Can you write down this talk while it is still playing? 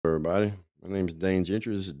everybody. My name is Dane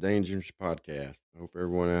Gentry. This is Dane Gentry Podcast. I hope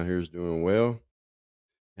everyone out here is doing well.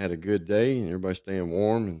 Had a good day, and everybody's staying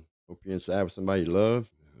warm. And hope you're inside with somebody you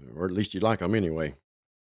love, or at least you like them anyway.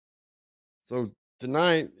 So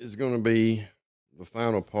tonight is going to be the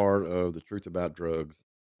final part of the truth about drugs.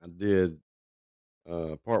 I did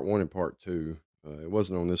part one and part two. It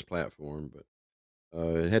wasn't on this platform, but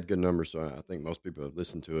it had good numbers, so I think most people have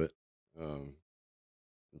listened to it. Um,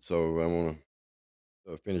 and so I want to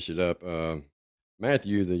finish it up.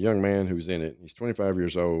 Matthew, the young man who's in it, he's 25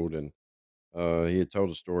 years old, and he had told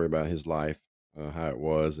a story about his life, how it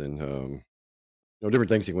was, and different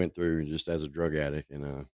things he went through just as a drug addict.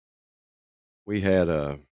 And we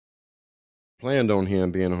had planned on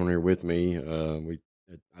him being on here with me.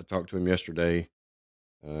 I talked to him yesterday.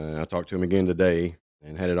 I talked to him again today,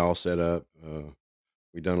 and had it all set up.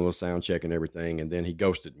 We done a little sound check and everything, and then he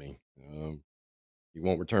ghosted me. He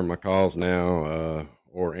won't return my calls now,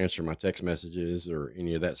 or answer my text messages or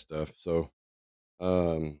any of that stuff. So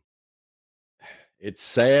um, it's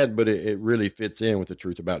sad, but it really fits in with the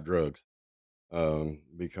truth about drugs,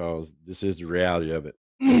 because this is the reality of it.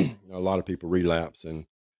 A lot of people relapse, and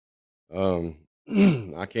um,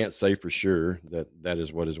 I can't say for sure that that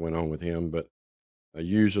is what has went on with him, but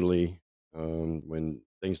usually when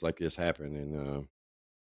things like this happen, and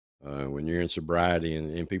when you're in sobriety,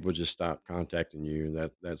 and people just stop contacting you,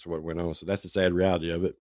 that's what went on. So that's the sad reality of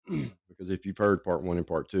it. Because if you've heard part one and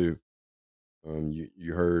part two,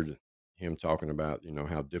 you heard him talking about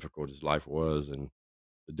how difficult his life was, and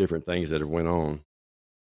the different things that have went on.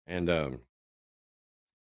 And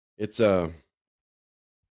it's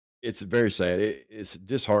it's very sad. It's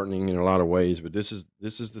disheartening in a lot of ways, but this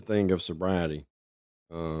is the thing of sobriety.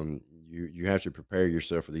 You have to prepare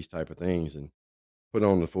yourself for these type of things, and put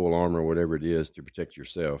on the full armor, whatever it is, to protect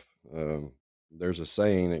yourself. There's a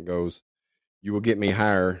saying that goes, "You will get me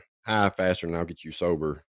high faster than I'll get you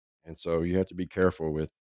sober," and so you have to be careful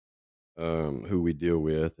with who we deal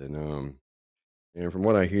with. And from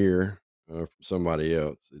what I hear from somebody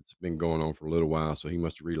else, it's been going on for a little while. So he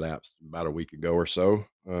must have relapsed about a week ago or so,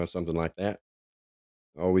 something like that.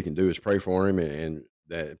 All we can do is pray for him, and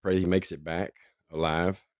that pray he makes it back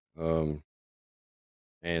alive, um,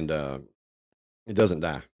 and it doesn't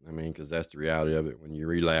die. I mean, because that's the reality of it. When you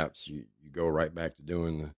relapse, you go right back to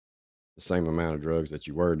doing the same amount of drugs that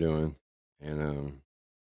you were doing, and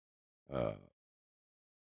uh,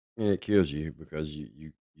 and it kills you because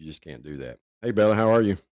you just can't do that. Hey, Bella, how are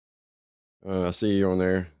you? I see you on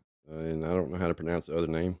there, and I don't know how to pronounce the other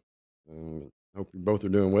name. Hope you both are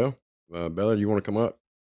doing well. Bella, do you want to come up?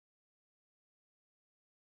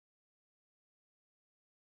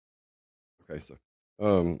 Okay, so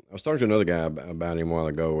I was talking to another guy about him a while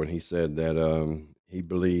ago, and he said that he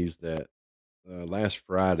believes that last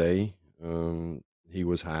Friday he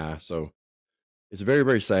was high. So it's very,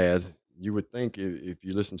 very sad. You would think if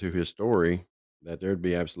you listen to his story that there'd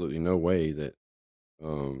be absolutely no way that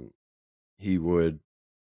um, he would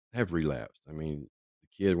have relapsed. I mean, the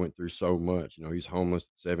kid went through so much. He's homeless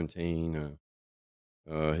at 17.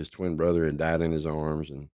 His twin brother had died in his arms,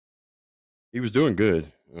 and he was doing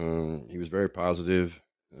good. He was very positive.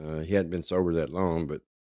 He hadn't been sober that long, but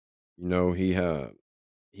he had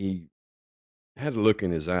a look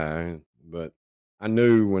in his eye. But I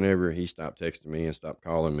knew whenever he stopped texting me and stopped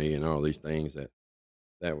calling me and all these things, that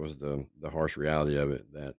that was the harsh reality of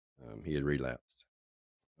it, that he had relapsed.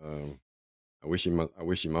 Um, I wish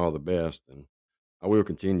him all the best, and I will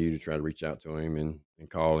continue to try to reach out to him, and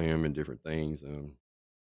call him and different things.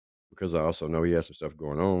 Because I also know he has some stuff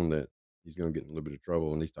going on that he's going to get in a little bit of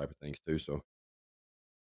trouble and these type of things too. So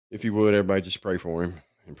if you would, everybody just pray for him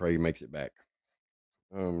and pray he makes it back.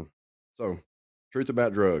 Um, so truth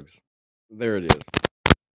about drugs. There it is.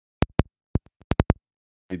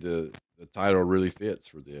 The title really fits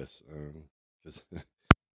for this, because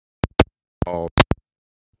all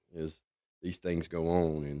is these things go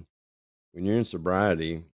on, and when you're in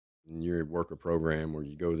sobriety and you're at work a program where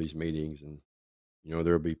you go to these meetings, and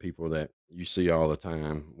there'll be people that you see all the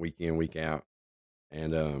time, week in, week out,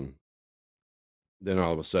 and then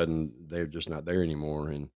all of a sudden they're just not there anymore.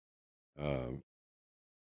 And um,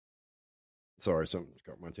 sorry, something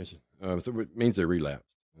caught my attention. So it means they relapsed.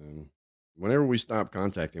 Whenever we stop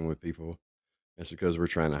contacting with people, it's because we're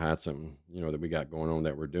trying to hide something, that we got going on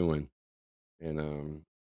that we're doing. And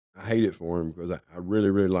I hate it for him because I really,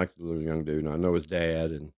 really like the little young dude. And I know his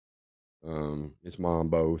dad and his mom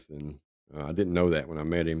both. And I didn't know that when I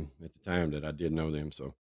met him at the time that I did know them.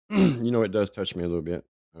 So, it does touch me a little bit,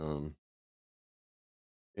 in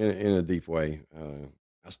a deep way.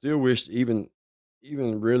 I still wish, even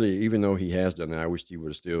really, even though he has done that, I wish he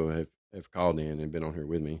would have still have called in and been on here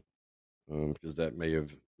with me. because that may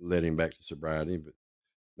have led him back to sobriety. But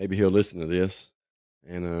maybe he'll listen to this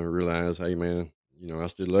and realize, hey, man, I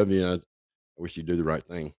still love you. And I wish you'd do the right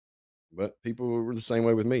thing. But people were the same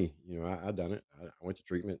way with me. I done it. I went to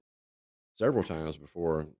treatment several times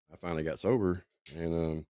before I finally got sober,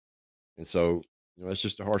 and so that's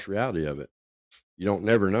just the harsh reality of it. You don't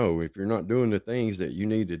never know if you're not doing the things that you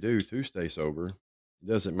need to do to stay sober. It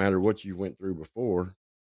doesn't matter what you went through before.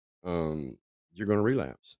 Um, you're going to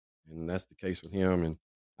relapse, and that's the case with him. And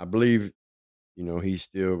I believe he's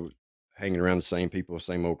still hanging around the same people,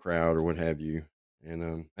 same old crowd, or what have you.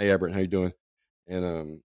 And hey, Albert, how you doing?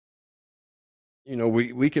 And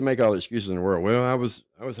we can make all the excuses in the world. Well, I was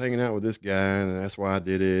hanging out with this guy, and that's why I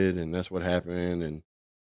did it, and that's what happened. And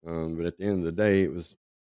but at the end of the day, it was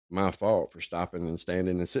my fault for stopping and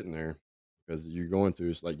standing and sitting there, because you're going through.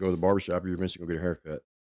 It's like go to the barbershop, you're eventually gonna get a haircut.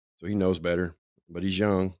 So he knows better, but he's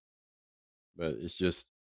young. But it's just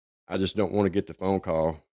I just don't want to get the phone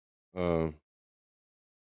call. I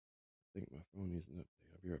think my phone needs an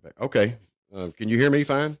update. I'll be right back. Okay. Can you hear me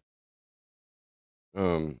fine?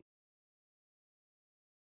 Um,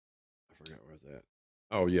 I forgot where I was at.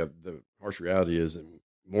 Oh yeah, the harsh reality is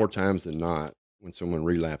more times than not when someone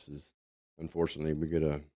relapses, unfortunately, we get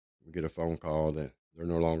a phone call that they're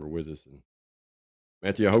no longer with us. And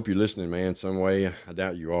Matthew, I hope you're listening, man. Some way, I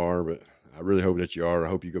doubt you are, but I really hope that you are. I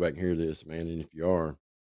hope you go back and hear this, man. And if you are,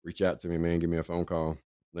 reach out to me, man. Give me a phone call.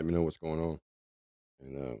 Let me know what's going on,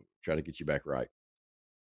 and try to get you back right.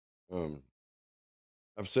 Um,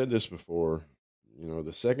 I've said this before.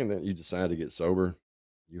 The second that you decide to get sober,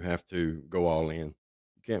 you have to go all in.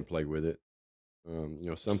 You can't play with it.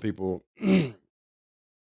 Some people,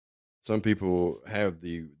 some people have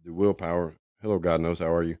the willpower. Hello, God knows,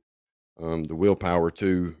 how are you? The willpower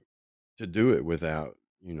to do it without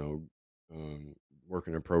um,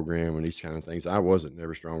 working a program and these kind of things. I wasn't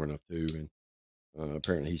never strong enough to, and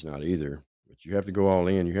apparently he's not either. But you have to go all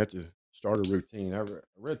in. You have to start a routine. I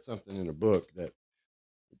read something in a book that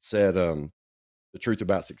it said the truth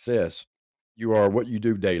about success. You are what you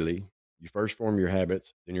do daily. You first form your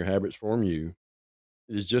habits, then your habits form you.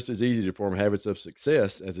 It is just as easy to form habits of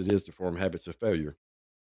success as it is to form habits of failure,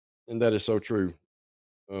 and that is so true.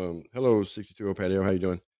 Hello, 62 Patio. How you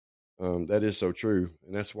doing? That is so true,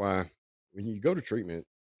 and that's why when you go to treatment,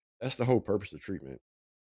 that's the whole purpose of treatment.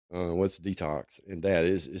 What's detox, and that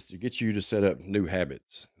is to get you to set up new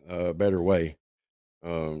habits, a better way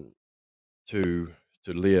um, to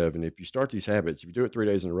live. And if you start these habits, if you do it 3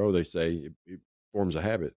 days in a row, they say it forms a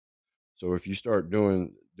habit. So if you start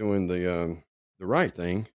doing the right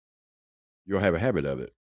thing, you'll have a habit of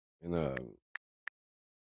it, and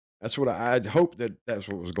that's what I'd hope that that's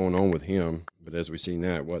what was going on with him. But as we see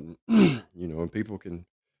now, it wasn't. And people can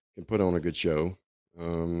put on a good show,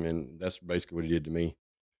 and that's basically what he did to me.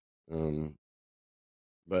 Um,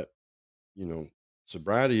 but you know,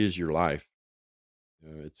 sobriety is your life.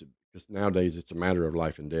 Because nowadays it's a matter of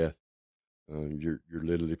life and death. You're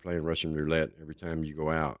literally playing Russian roulette every time you go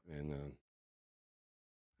out, and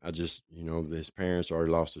I just his parents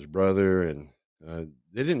already lost his brother, and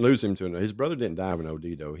they didn't lose him to his brother didn't die of an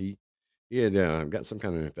OD though. He had got some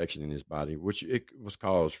kind of infection in his body, which it was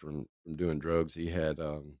caused from doing drugs. He had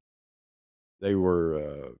they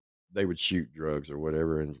were they would shoot drugs or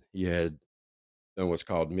whatever, and he had done what's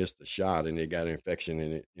called missed a shot, and it got an infection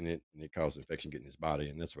and it caused infection getting in his body,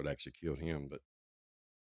 and that's what actually killed him. But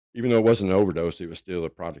even though it wasn't an overdose, it was still a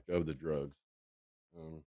product of the drugs.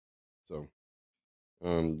 Um, so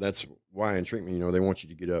that's why in treatment, they want you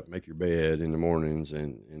to get up, make your bed in the mornings,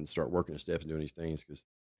 and start working the steps and doing these things, because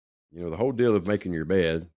the whole deal of making your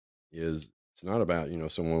bed is it's not about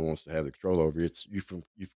someone wants to have the control over you. It's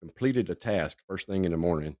you've completed a task first thing in the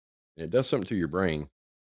morning, and it does something to your brain.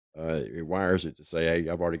 It wires it to say, "Hey,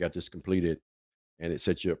 I've already got this completed," and it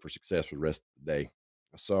sets you up for success for the rest of the day.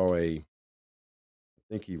 I saw I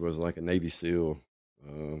think he was like a Navy SEAL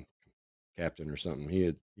uh, captain or something.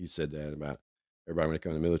 He said that about everybody when they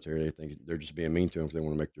come in the military, they think they're just being mean to them because they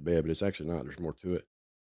want to make their bed, but it's actually not. There's more to it.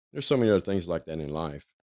 There's so many other things like that in life.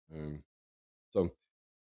 Um, so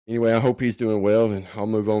anyway, I hope he's doing well, and I'll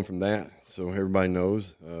move on from that so everybody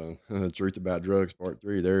knows the truth about drugs, part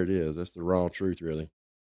three. There it is. That's the raw truth, really.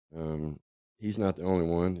 Um, he's not the only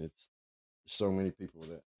one. It's so many people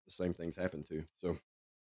that the same things happen to. So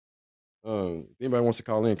if anybody wants to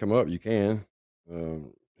call in, come up, you can.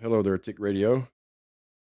 Um, hello there, Tick Radio.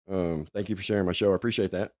 Thank you for sharing my show. I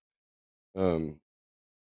appreciate that. Um,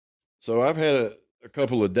 so I've had a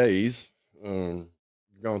couple of days, um,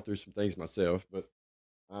 gone through some things myself, but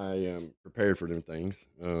I am prepared for them things.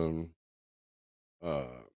 Uh,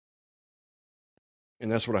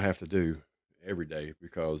 and that's what I have to do every day,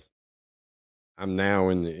 because I'm now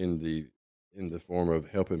in the form of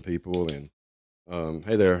helping people. And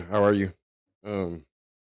hey there, how are you? Um,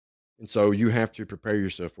 and so you have to prepare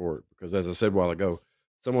yourself for it because, as I said a while ago,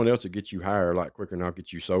 someone else will get you higher a lot quicker and I'll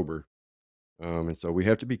get you sober. And so we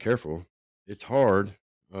have to be careful. It's hard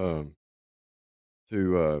um,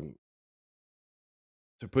 to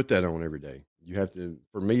to put that on every day. You have to.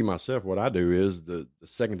 For me myself, what I do is the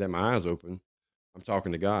second that my eyes open, I'm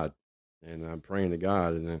talking to God and I'm praying to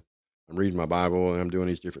God, and then I'm reading my Bible and I'm doing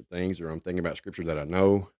these different things, or I'm thinking about scripture that I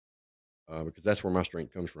know, because that's where my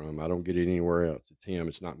strength comes from. I don't get it anywhere else. It's Him.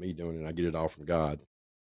 It's not me doing it. I get it all from God.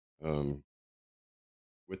 Um,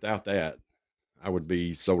 Without that, I would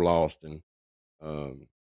be so lost. And um,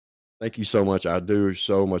 thank you so much. I do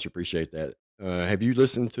so much appreciate that. Have you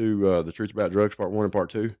listened to the Truth About Drugs Part One and Part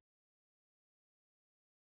Two?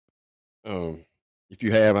 If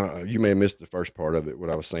you have, you may have missed the first part of it. What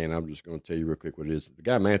I was saying, I'm just going to tell you real quick what it is. The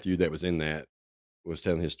guy Matthew that was in that was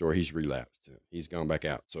telling his story. He's relapsed. He's gone back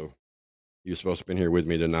out. So he was supposed to have been here with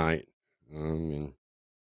me tonight, and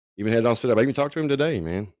even had it all set up. I even talked to him today,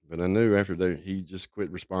 man. But I knew after that he just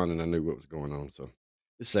quit responding. I knew what was going on. So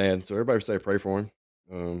it's sad. So everybody say pray for him,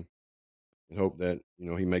 and hope that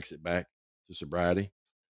he makes it back to sobriety.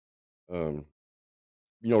 Um,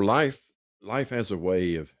 life has a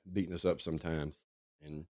way of beating us up sometimes,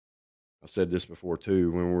 and I've said this before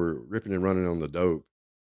too. When we're ripping and running on the dope,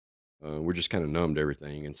 we're just kind of numb to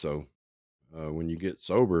everything, and so when you get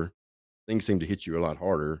sober, things seem to hit you a lot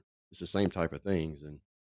harder. It's the same type of things, and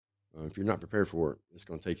if you're not prepared for it, it's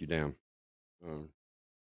going to take you down. Um,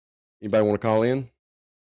 Anybody want to call in?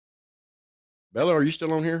 Bella, are you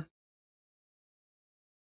still on here?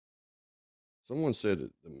 Someone said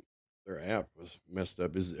that their app was messed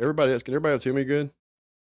up. Is everybody else? Can everybody else hear me good?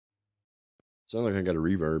 Sounds like I got a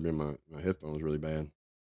reverb in my headphones really bad.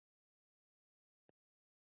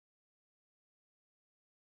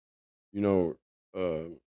 You know,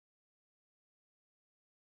 uh,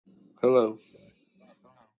 Hello.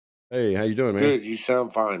 hey, how you doing, man? Good. You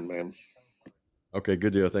sound fine, man. Okay,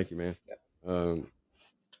 good deal. Thank you, man. Um,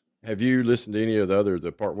 have you listened to any of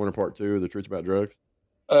the part one or part two of the Truth About Drugs?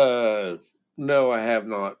 No, I have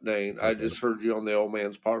not, Dane. It's I okay. just heard you on the old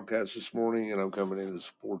man's podcast this morning, and I'm coming in to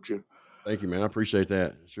support you. Thank you, man. I appreciate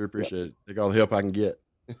that. Sure appreciate it. Take all the help I can get.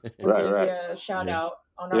 Right, Give right. you a shout Yeah. out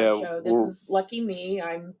on our show. This is Lucky Me.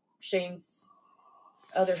 I'm Shane's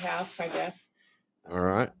other half, I guess. All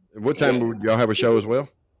right. What time would y'all have a show as well?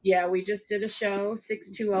 Yeah, we just did a show,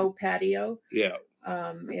 620 Patio. Yeah.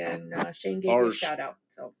 And Shane gave you a shout out.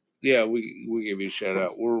 So yeah, we give you a shout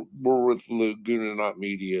out. We're with Laguna Knot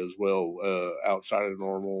Media as well, outside of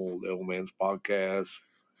normal, the old man's podcast,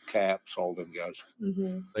 Caps, all them guys.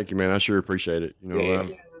 Mm-hmm. Thank you, man. I sure appreciate it.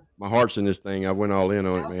 My heart's in this thing. I went all in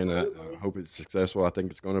on it, man. I hope it's successful. I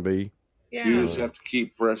think it's going to be. Yeah. You just have to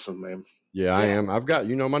keep pressing, man. Yeah, I am. I've got,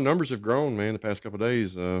 my numbers have grown, man, the past couple of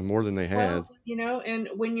days, more than they had. Well, and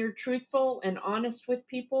when you're truthful and honest with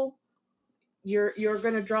people, you're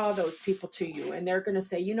going to draw those people to you, and they're going to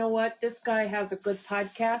say, you know what, this guy has a good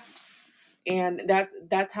podcast, and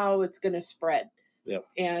that's how it's going to spread. Yep.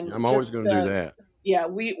 And I'm always going to do that. Yeah,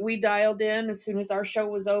 we dialed in as soon as our show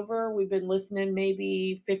was over. We've been listening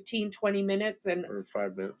maybe 15, 20 minutes, and or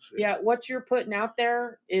 5 minutes. Yeah, what you're putting out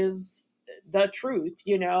there is the truth,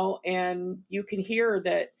 and you can hear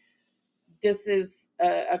that this is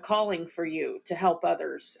a calling for you to help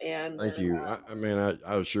others. And thank you.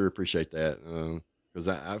 I sure appreciate that, because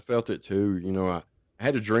I felt it too. I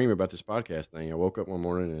had a dream about this podcast thing. I woke up one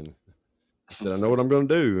morning and I said, I know what I'm going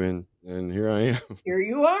to do, and here I am. Here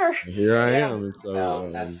you are. Here I am. And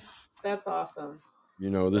so that's awesome.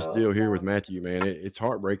 This deal here with Matthew, man, it's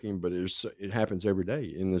heartbreaking, but it happens every day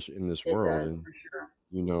in this world. Does, and for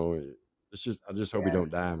sure. It's just, I just hope we don't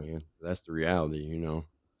die, man. That's the reality.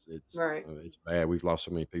 It's right. It's bad. We've lost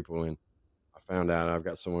so many people, and I found out I've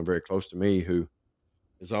got someone very close to me who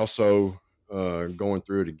is also going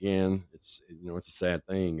through it again. It's it's a sad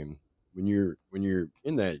thing, and when you're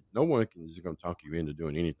in that, no one is going to talk you into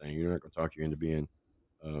doing anything. You're not going to talk you into being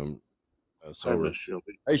sober.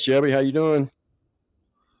 Hey, Shelby, how you doing?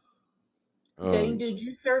 Dane, did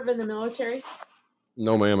you serve in the military?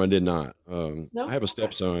 No, ma'am, I did not. No? I have a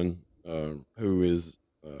stepson who is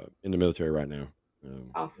in the military right now.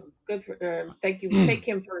 Awesome. Good for thank you. Thank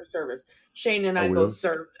him for his service. Shane and I both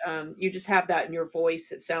served. You just have that in your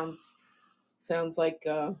voice. It sounds like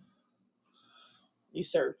you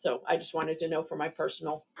served. So I just wanted to know for my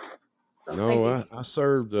personal. So no, I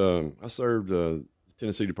served. I served the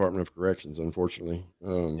Tennessee Department of Corrections. Unfortunately.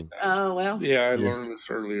 Oh well. Yeah, I learned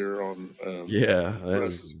this earlier on. That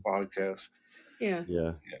was podcast. Yeah.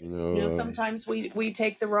 Yeah. Sometimes we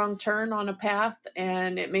take the wrong turn on a path,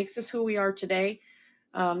 and it makes us who we are today.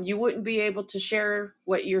 You wouldn't be able to share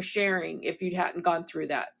what you're sharing if you hadn't gone through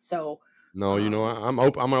that. So, No, I'm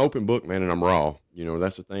open. I'm an open book, man, and I'm raw.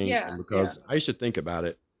 That's the thing. yeah, And yeah, because I used to think about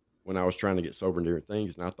it when I was trying to get sober and different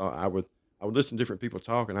things, and I thought I would listen to different people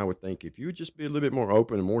talk, and I would think if you would just be a little bit more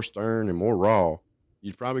open and more stern and more raw,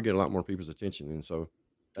 you'd probably get a lot more people's attention. And so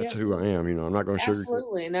that's yeah, who I am. I'm not going to sugarcoat.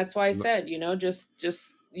 absolutely. And that's why I said,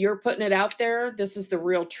 just you're putting it out there. This is the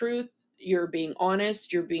real truth. You're being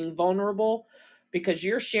honest. You're being vulnerable, because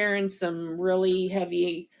you're sharing some really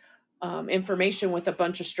heavy information with a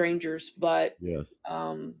bunch of strangers. But Yes.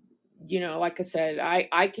 like I said,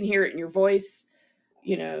 I can hear it in your voice.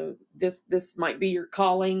 This might be your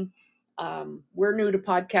calling. We're new to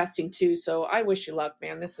podcasting too, so I wish you luck,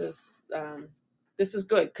 man. This is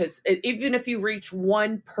good, because even if you reach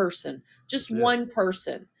one person, just That's it. one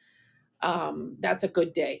person, that's a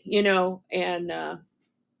good day, and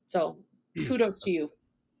so kudos to you.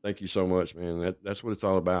 Thank you so much, man. That's what it's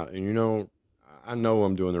all about. And I know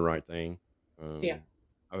I'm doing the right thing. Yeah.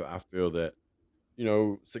 I feel that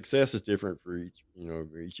success is different for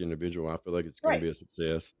each individual. I feel like it's going Right. to be a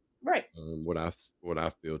success. Right. What I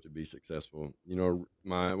feel to be successful.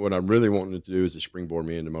 What I'm really wanting to do is to springboard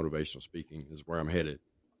me into motivational speaking is where I'm headed.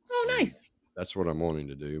 Oh, nice. That's what I'm wanting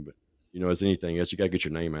to do. But as anything else, you got to get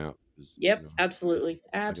your name out. Yep. Absolutely. Like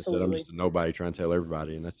I Absolutely. said, I'm just a nobody trying to tell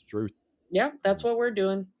everybody, and that's the truth. Yeah, that's what we're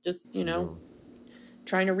doing. Just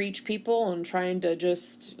trying to reach people and trying to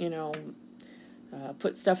just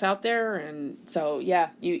put stuff out there. And so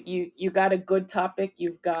yeah, you got a good topic.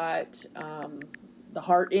 You've got the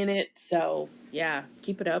heart in it. So yeah,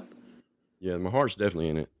 keep it up. Yeah, my heart's definitely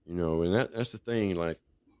in it. And that's the thing. Like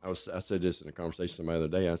I said this in a conversation somebody the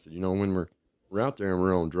other day. I said, when we're out there and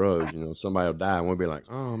we're on drugs, somebody will die and we'll be like,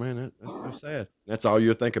 oh man, that's so sad. That's all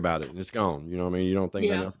you'll think about it, and it's gone. You know what I mean? You don't think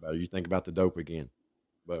nothing else about it. You think about the dope again.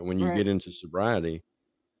 But when you get into sobriety,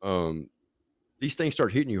 these things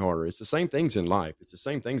start hitting you harder. It's the same things in life. It's the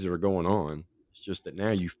same things that are going on. It's just that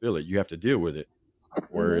now you feel it. You have to deal with it.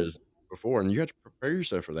 Whereas before, and you have to prepare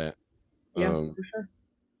yourself for that. Yeah, for sure.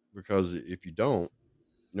 Because if you don't,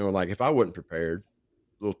 like if I wasn't prepared,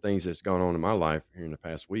 little things that's gone on in my life here in the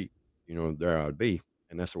past week, there I would be.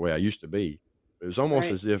 And that's the way I used to be. It was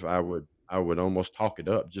almost as if I would almost talk it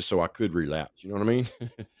up just so I could relapse. You know what I mean?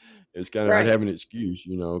 It's kind of, I'd have an excuse,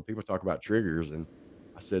 people talk about triggers, and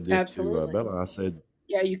I said this to Bella. I said,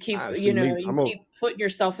 yeah, you keep, keep putting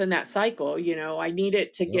yourself in that cycle. I need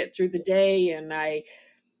it to get through the day, and I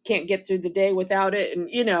can't get through the day without it. And,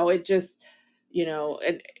 it just,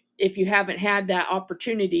 and if you haven't had that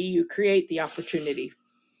opportunity, you create the opportunity.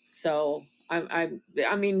 So I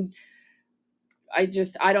mean, I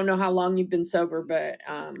don't know how long you've been sober, but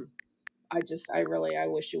I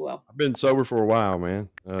wish you well. I've been sober for a while, man.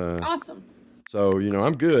 Awesome. So,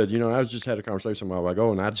 I'm good. I just had a conversation a while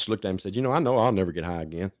ago, and I just looked at him and said, I know I'll never get high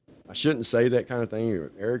again. I shouldn't say that kind of thing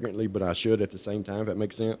arrogantly, but I should at the same time, if that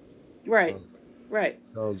makes sense. Right. Right.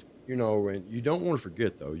 Because, and you don't want to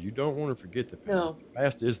forget, though. You don't want to forget the past. No. The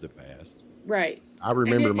past is the past. Right. I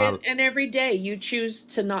remember and every day you choose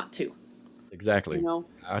to not to. Exactly.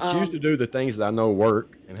 I choose to do the things that I know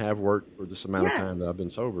work and have worked for this amount of time that I've been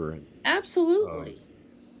sober. And, absolutely.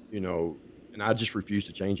 And I just refuse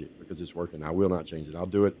to change it because it's working. I will not change it. I'll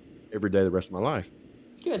do it every day the rest of my life.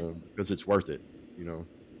 Good. Because it's worth it,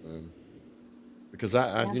 because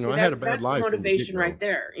I had a bad life. That's motivation right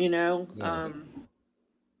there,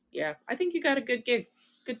 Yeah, I think you got a good gig.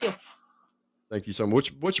 Good deal. Thank you so much.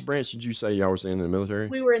 Which branch did you say y'all was in the military?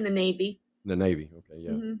 We were in the Navy. The Navy. Okay.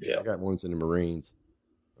 Yeah. Mm-hmm. Yeah. I got ones in the Marines.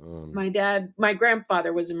 My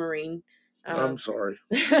grandfather was a Marine. I'm sorry.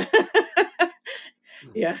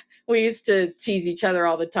 Yeah. We used to tease each other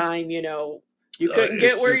all the time, you couldn't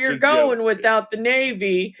get where you're going without the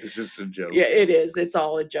Navy. It's just a joke. Yeah, it is. It's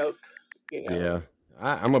all a joke. Yeah.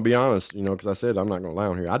 I'm going to be honest, because I said I'm not going to lie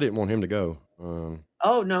on here. I didn't want him to go.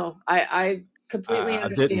 Oh, no. I completely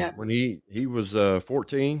understand. I didn't. When he was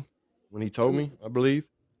 14, when he told me, I believe.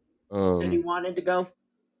 And he wanted to go?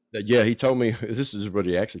 Yeah, he told me, this is what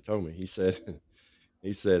he actually told me. He said,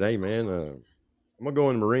 hey, man, I'm going to go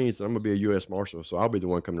in the Marines, and I'm going to be a U.S. Marshal, so I'll be the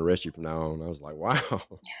one coming to arrest you from now on. I was like, wow.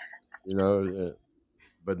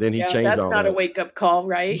 But then he changed all that. That's not a wake-up call,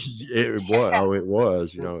 right? It was. Oh, it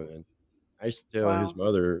was, and I used to tell his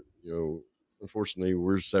mother, unfortunately,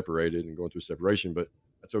 we're separated and going through separation, but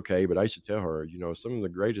that's okay. But I used to tell her, some of the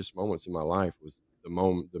greatest moments in my life was the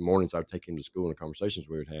mornings I would take him to school and the conversations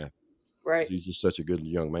we would have. Right. He's just such a good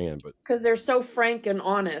young man. But because they're so frank and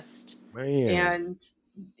honest. Man. And,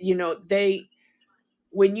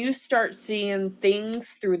 when you start seeing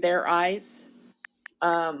things through their eyes,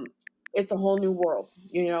 it's a whole new world,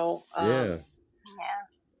 you know. Yeah. Yeah.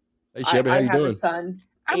 Hey, Shelby, how I you have a doing? son,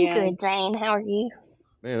 I'm good, and Zane. How are you?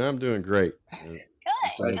 Man, I'm doing great. Good.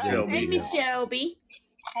 Excited to Hi, be with Shelby. hey, you Miss again. Shelby.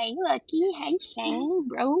 Hey, Lucky. Hey, Shane.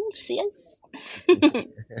 Bro, sis.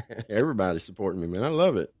 Everybody's supporting me, man. I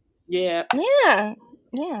love it. Yeah. Yeah.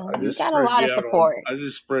 Yeah. I You just got a spread lot you of out support. I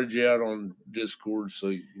just spread you out on Discord, so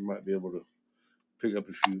you might be able to pick up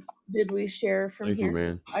a few. Did we share from Thank here? you,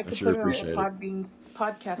 man. I I could sure put it on the appreciate it. Podbean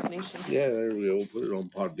Podcast Nation. Yeah, there we go. We'll put it on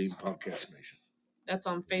Podbean Podcast Nation. That's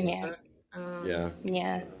on Yeah. Facebook. Yeah.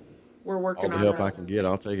 Yeah. We're All working the on help I a can get,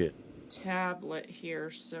 I'll take it. tablet here,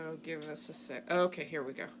 so give us a sec. Okay, here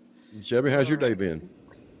we go. Shelby, how's your day been?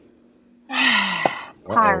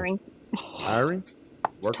 Tiring. Tiring?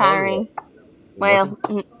 Work Tiring. hard or Well,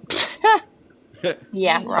 what?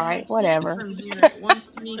 yeah, right. Whatever. From here, it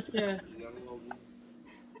wants me to.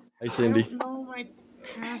 Hey, Cindy. I don't know my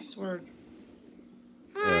passwords.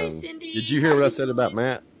 Hi, Cindy. Did you hear what I said about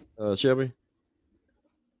Matt, Shelby?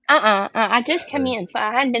 I just come in, so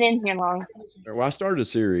I hadn't been in here long. Well, I started a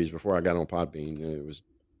series before I got on Podbean, and it was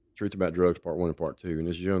Truth About Drugs Part 1 and Part 2. And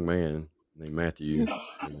this young man named Matthew,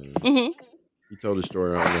 he told his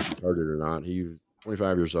story. I don't know if you've heard it or not. He was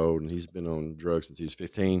 25 years old, and he's been on drugs since he was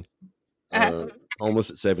 15. Homeless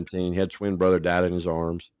at 17. He had a twin brother, died in his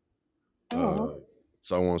arms. So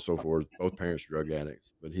on and so forth. Both parents drug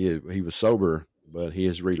addicts. But he was sober, but he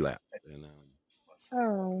has relapsed.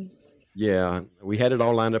 And yeah, we had it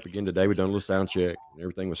all lined up again today. We done a little sound check, and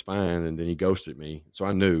everything was fine. And then he ghosted me, so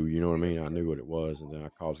I knew, you know what I mean. I knew what it was, and then I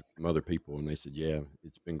called some other people, and they said, "Yeah,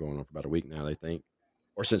 it's been going on for about a week now. They think,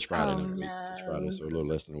 or since Friday, not a week, since Friday, so a little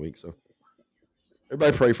less than a week." So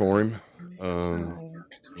everybody pray for him,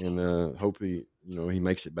 and hopefully, you know, he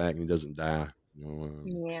makes it back and he doesn't die. You know,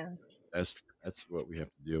 Yeah. That's what we have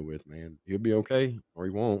to deal with, man. He'll be okay, or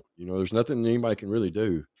he won't. You know, there's nothing anybody can really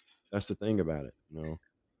do. That's the thing about it, you know.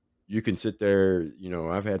 You can sit there, you know,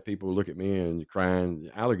 I've had people look at me and crying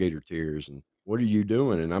alligator tears and what are you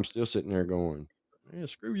doing? And I'm still sitting there going, man,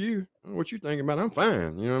 screw you. I don't know what you thinking about. I'm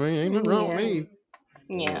fine. You know what I mean? Ain't nothing wrong with me.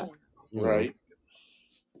 Yeah. You know, Right.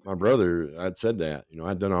 my brother, I'd said that, you know,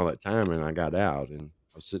 I'd done all that time and I got out and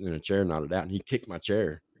I was sitting in a chair, nodded out, and he kicked my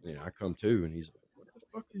chair. Yeah, I come to and he's like, what the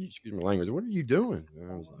fuck are you, excuse my language, what are you doing?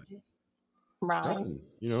 And I was like, nothing,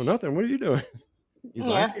 you know, nothing. What are you doing? He's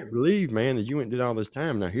like, I can't believe, man, that you went and did all this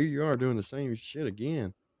time. Now here you are doing the same shit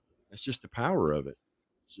again. That's just the power of it.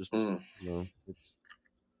 It's just, you know, it's,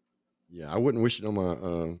 yeah, I wouldn't wish it on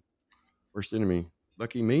my worst enemy.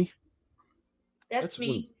 Lucky me. That's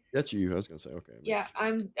me. That's you. I was gonna say, okay. Yeah,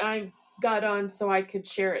 I got on so I could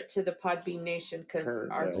share it to the Podbean Nation because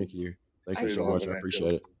thank you so much. I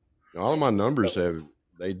appreciate it. Now, all of my numbers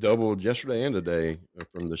they doubled yesterday and today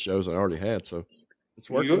from the shows I already had, so it's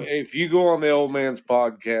working. If you go on the Old Man's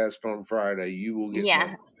podcast on Friday, you will get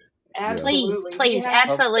money. Absolutely. Please,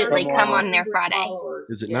 absolutely come on there Friday.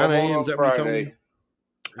 Is it 9 a.m.? Is that what you told me?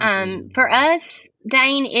 For us,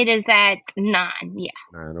 Dane, it is at 9. Yeah.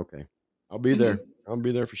 9. Okay, I'll be there. I'll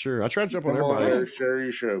be there for sure. I try to jump on everybody. Share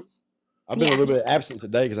your show. I've been a little bit absent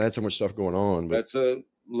today because I had so much stuff going on. But that's a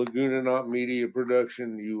Laguna Knot Media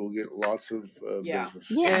production. You will get lots of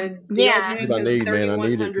business. Yeah. And yeah. That's what I need, man. I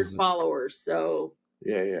need it. Followers. So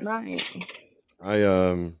yeah. Right.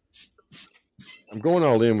 I'm going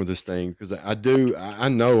all in with this thing because I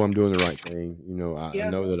know I'm doing the right thing. You know, I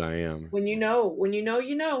know that I am. When you know, you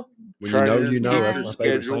know. When you know, that's my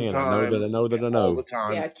favorite saying. I know that I know. All the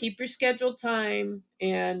time. Yeah, keep your scheduled time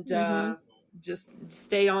and just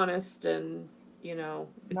stay honest and, you know.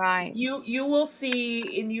 Right. You will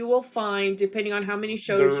see and you will find, depending on how many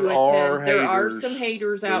shows you attend, there are some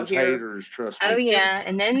haters out here. Haters, trust me. Oh yeah,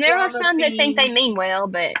 and then there are some that think they mean well,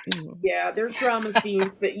 but yeah, there's drama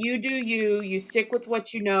fiends. But you do you stick with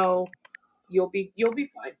what you know. You'll be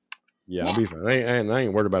fine. Yeah, I'll be fine. I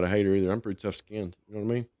ain't worried about a hater either. I'm pretty tough skinned. You know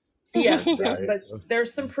what I mean? Yeah, but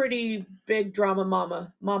there's some pretty big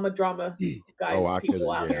mama drama guys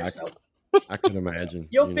people out there. So I can imagine.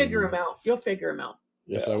 You'll figure them out. You'll figure them out.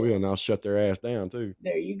 Yes, I will, and I'll shut their ass down too.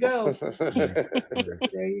 There you go.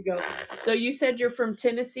 There you go. So you said you're from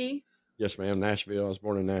Tennessee? Yes, ma'am. Nashville. I was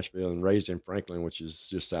born in Nashville and raised in Franklin, which is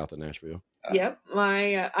just south of Nashville. Yep.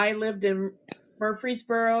 I lived in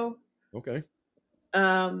Murfreesboro. Okay.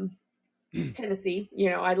 Tennessee.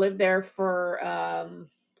 You know, I lived there for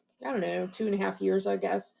I don't know, 2.5 years, I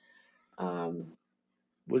guess. So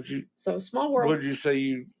small world. Would you say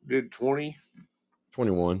you did 20?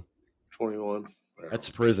 21. 21.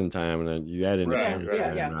 That's prison time, and then you add in the county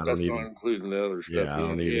time. Yeah. I That's don't not including the other stuff. Yeah, I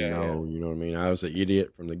don't even know. You know what I mean? I was an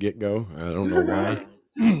idiot from the get-go. I don't know why.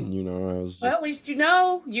 You know, I was Well, just. at least you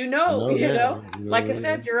know. I know, You yeah. know. Like I Yeah.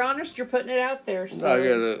 said, you're honest. You're putting it out there. So I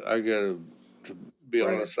gotta, to be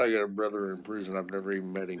Right. honest, I got a brother in prison. I've never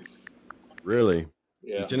even met him. Really?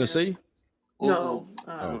 Yeah. In Tennessee? no,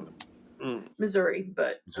 Oh, Missouri,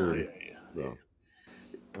 but Missouri. No.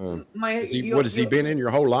 my What has he been in your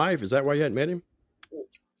whole life? Is that why you hadn't met him?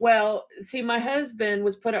 Well, see, my husband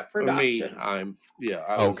was put up for Me, adoption.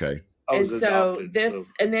 Okay. I And was so adopted,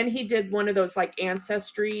 and then he did one of those like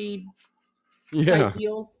ancestry Yeah. type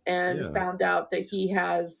deals and Yeah. found out that he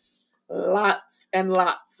has lots and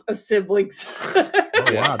lots of siblings.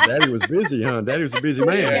 Oh wow, Daddy was busy, huh? Daddy was a busy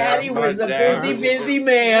man. Daddy my was a dad busy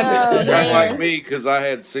man. Oh, Not man. like me, because I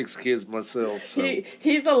had 6 kids myself. So.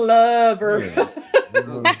 He's a lover.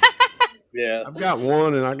 Yeah. Yeah. I've got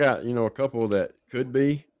one, and I got a couple that could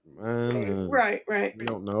be mine. Right. We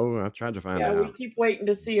don't know. I tried to find Yeah, we out. keep waiting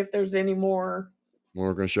to see if there's any more.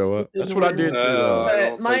 More going to show up. There's That's what I more. did I to.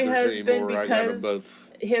 don't But my think there's any husband, more. I got 'em because both.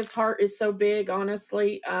 his heart is so big,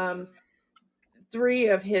 honestly, 3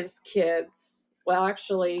 of his kids, well,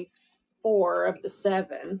 actually 4 of the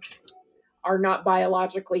 7 are not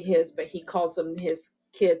biologically his, but he calls them his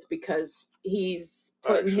kids because he's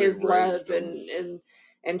putting Actually his love raised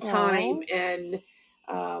and time Aw. and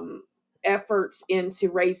effort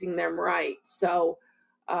into raising them right. So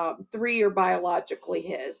 3 are biologically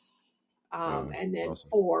his. And then awesome.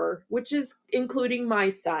 4, which is including my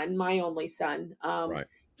son, my only son. Right.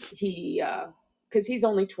 He, because he's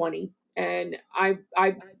only 20, and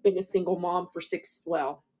I've been a single mom for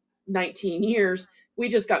 19 years. We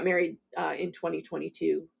just got married in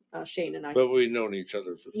 2022, Shane and I. But we've known each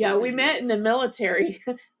other for 30 Yeah, we years. met in the military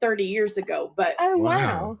 30 years ago. But Oh,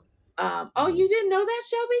 wow. oh, you didn't know that,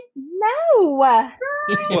 Shelby? No.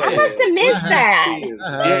 I must have missed that. Yeah,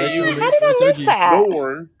 How did I miss that?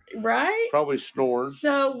 Snoring. Right? Probably snoring.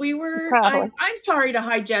 So we were. Probably. I'm sorry to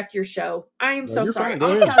hijack your show. I am No, so you're sorry. fine. Go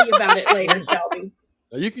I'll ahead. tell you about it later, Shelby.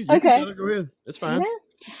 You can Okay. tell it. Go ahead. It's fine.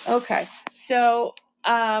 Yeah. Okay. So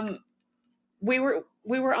we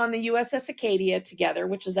were on the USS Acadia together,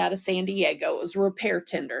 which is out of San Diego. It was a repair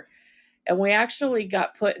tender. And we actually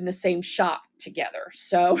got put in the same shop together.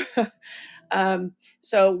 So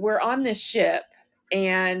so we're on this ship,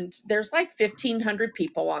 and there's like 1,500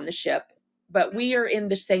 people on the ship, but we are in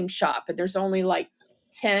the same shop, and there's only like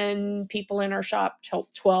 10 people in our shop,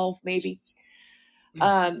 12 maybe.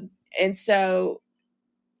 And so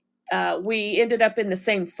we ended up in the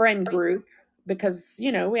same friend group because,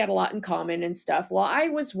 we had a lot in common and stuff. Well, I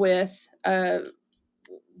was with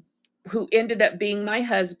who ended up being my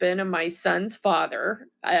husband and my son's father.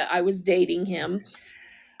 I was dating him.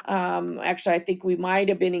 Actually, I think we might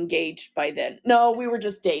have been engaged by then. No, we were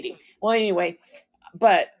just dating. Well, anyway,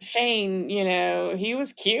 but Shane, he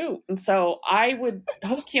was cute. And so I would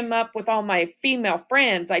hook him up with all my female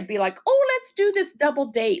friends. I'd be like, oh, let's do this double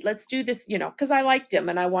date. Let's do this, because I liked him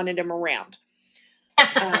and I wanted him around.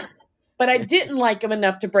 But I didn't like him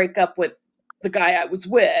enough to break up with the guy I was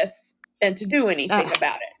with and to do anything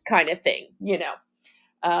about it, kind of thing,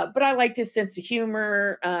 But I liked his sense of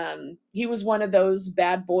humor. He was one of those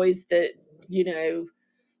bad boys that,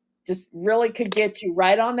 just really could get you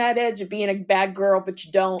right on that edge of being a bad girl, but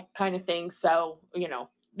you don't, kind of thing. So,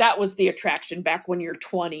 that was the attraction back when you're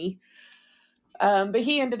 20. But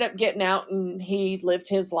he ended up getting out and he lived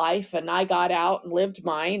his life, and I got out and lived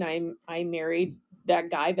mine. I married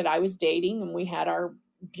that guy that I was dating, and we had our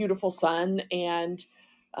beautiful son, and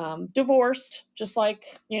divorced, just like,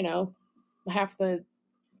 half the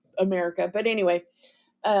America. But anyway,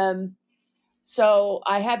 so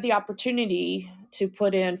I had the opportunity to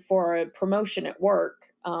put in for a promotion at work.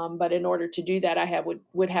 But in order to do that, I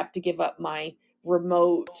would have to give up my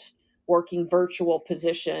remote working virtual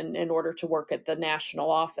position in order to work at the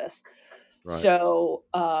national office. Right. So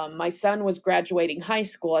my son was graduating high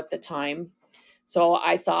school at the time. So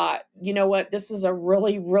I thought, you know what, this is a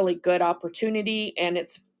really, really good opportunity, and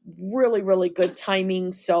it's really, really good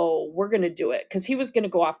timing. So we're going to do it, because he was going to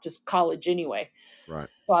go off to college anyway. Right.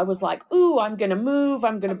 So I was like, ooh, I'm going to move.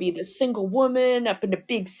 I'm going to be this single woman up in the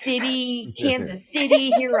big city, Kansas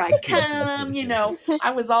City. Here I come.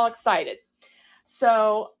 I was all excited.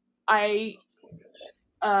 So I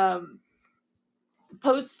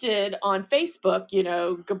posted on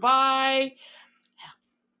Facebook, goodbye,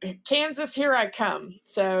 Kansas, here I come.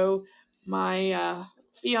 So my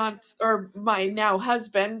fiance, or my now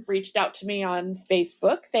husband, reached out to me on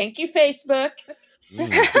Facebook. Thank you, Facebook.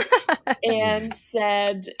 And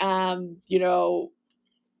said,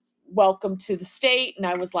 welcome to the state. And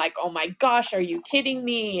I was like, oh my gosh, are you kidding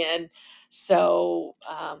me? And so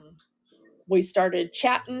we started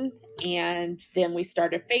chatting, and then we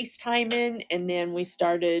started FaceTiming, and then we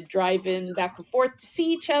started driving back and forth to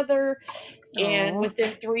see each other. And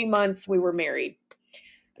within 3 months, we were married.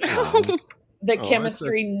 The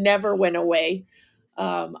chemistry never went away.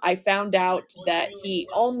 I found out that he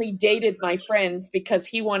only dated my friends because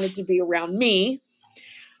he wanted to be around me.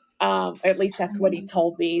 At least that's what he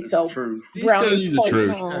told me. So true. He's telling you the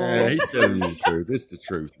truth. Yeah, he's telling you the truth. It's the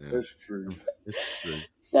truth now. That's true. It's the truth.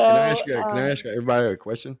 So Can I ask everybody a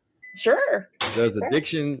question? Sure.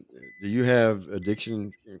 Do you have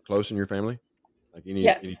addiction close in your family? Like any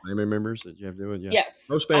family members that you have doing? Yeah. Yes.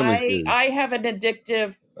 Most families do. I have an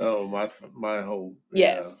addictive. Oh, my whole.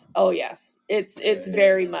 Yes. Oh, yes. It's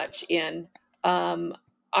very much in.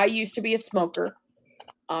 I used to be a smoker.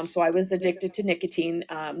 So I was addicted to nicotine,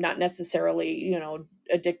 not necessarily,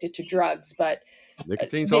 addicted to drugs, but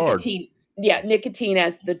Nicotine's hard. Yeah, nicotine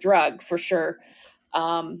as the drug for sure.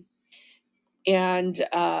 And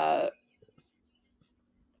I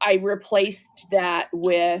replaced that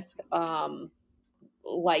with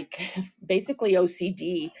like basically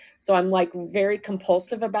OCD. So I'm like very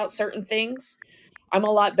compulsive about certain things. I'm a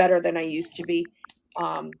lot better than I used to be.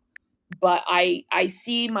 But I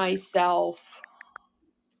see myself,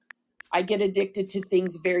 I get addicted to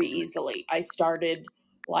things very easily. I started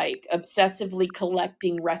like obsessively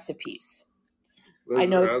collecting recipes. I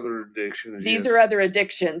know other addictions. These are other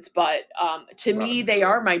addictions, but to me, they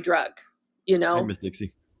are my drug. Hey, Miss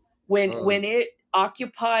Dixie. When it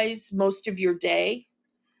occupies most of your day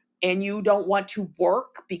and you don't want to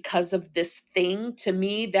work because of this thing, to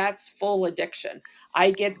me, that's full addiction.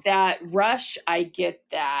 I get that rush. I get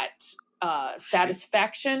that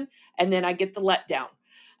satisfaction, and then I get the letdown.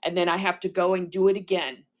 And then I have to go and do it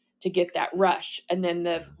again to get that rush. And then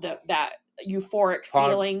that euphoric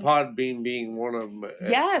feeling. Podbean being one of them.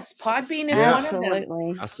 Yes, Podbean is one of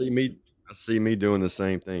them. I see me doing the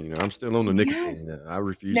same thing. I'm still on the nicotine. I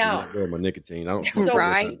refuse to let go of my nicotine. I don't smoke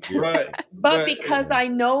right. But because I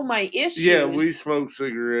know my issues. Yeah, we smoke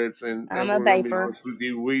cigarettes, and I'm a vapor.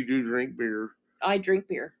 We do drink beer. I drink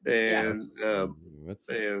beer. And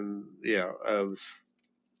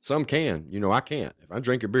some can. I can't. If I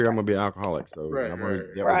drink a beer, I'm gonna be an alcoholic. So I've already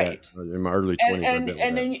dealt with that in my early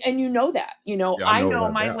 20s. And you know that. I know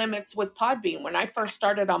my limits with Podbean. When I first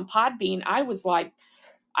started on Podbean, I was like,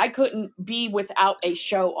 I couldn't be without a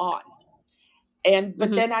show on. But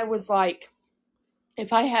then I was like,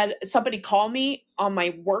 if I had somebody call me on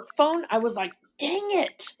my work phone, I was like, dang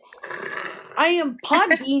it, I am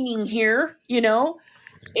Podbeaning here,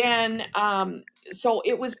 And so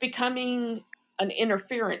it was becoming an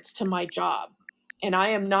interference to my job. And I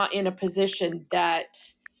am not in a position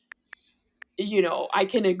that, I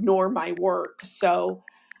can ignore my work. So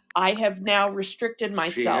I have now restricted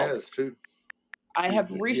myself. She has too. I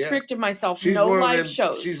have restricted myself. No live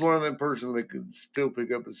shows. She's one of them person that could still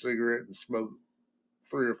pick up a cigarette and smoke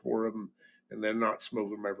 3 or 4 of them, and then not smoke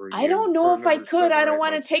them ever again. I don't know if I could. I don't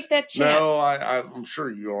want to take that chance. No, I'm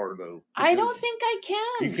sure you are though. I don't think I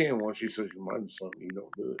can. You can once you set your mind to something. You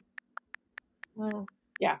don't do it. Well,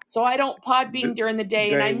 yeah. So I don't Podbean during the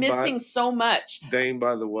day, and I'm missing so much. Dane,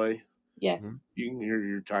 by the way. Yes. You can hear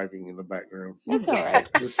your typing in the background. That's all right.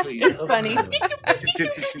 It's funny.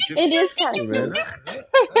 It is funny.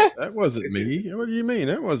 That wasn't me. What do you mean?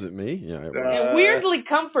 That wasn't me. Yeah, it's weirdly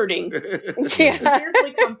comforting.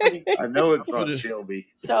 Weirdly comforting. I know it's not Shelby.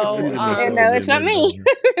 So no, it's not me.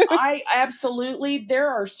 I absolutely. There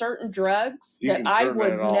are certain drugs that I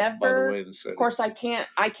would never. Of course, I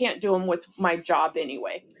can't do them with my job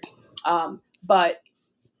anyway. But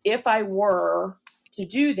if I were to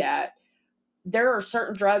do that, there are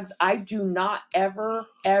certain drugs I do not ever,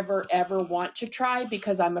 ever, ever want to try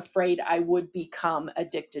because I'm afraid I would become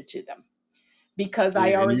addicted to them. Because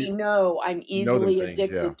I already know I'm easily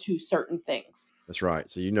addicted to certain things. That's right.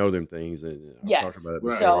 So you know them things. And yes.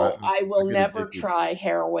 So I will never try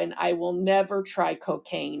heroin. I will never try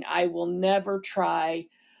cocaine. I will never try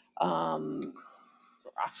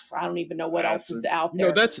I don't even know what else is out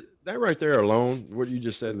there. That right there alone, what you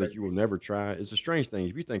just said that you will never try, is a strange thing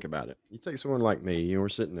if you think about it. You take someone like me, and we're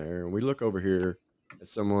sitting there, and we look over here at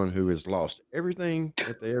someone who has lost everything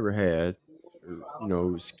that they ever had,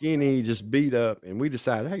 skinny, just beat up, and we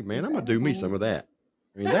decide, hey, man, I'm going to do me some of that.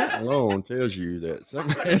 I mean, that alone tells you that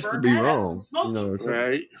something has to be wrong.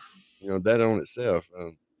 Right. That on itself,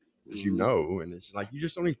 as you know, and it's like you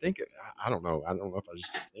just don't even think it. I don't know. I don't know if I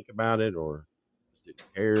just didn't think about it or didn't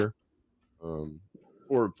care.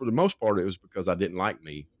 For the most part, it was because I didn't like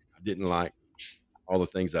me. I didn't like all the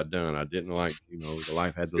things I'd done. I didn't like, the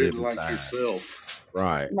life I had to live inside. Like yourself.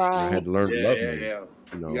 Right. I had to learn to love me. Yeah.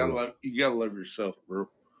 You gotta love yourself, bro.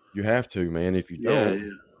 You have to, man. If you Yeah,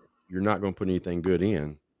 don't, you're not going to put anything good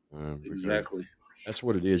in. Because exactly. that's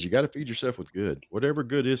what it is. You got to feed yourself with good, whatever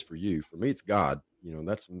good is for you. For me, it's God.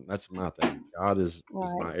 That's my thing. God is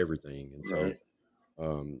Right. my everything, and so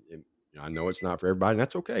Right. I know it's not for everybody, and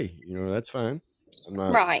that's okay. That's fine. I'm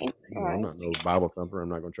not, Right. I'm Right. not no Bible thumper. I'm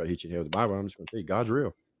not going to try to hit you in the head with the Bible. I'm just going to tell you God's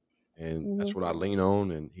real, and that's what I lean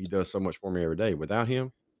on, and He does so much for me every day. Without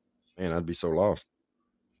Him, man, I'd be so lost.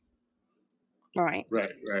 Right. Right.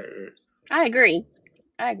 I agree.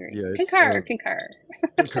 Yeah, it's Concur.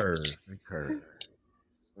 concur.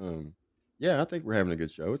 Yeah, I think we're having a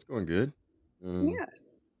good show. It's going good. Yeah.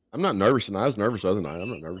 I'm not nervous tonight. I was nervous the other night. I'm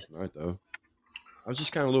not nervous tonight though. I was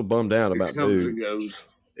just kind of a little bummed out It about comes Duke. and goes.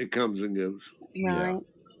 It comes and goes. Yeah, Right.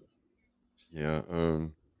 yeah.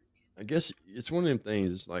 I guess it's one of them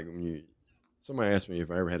things. It's like when somebody asked me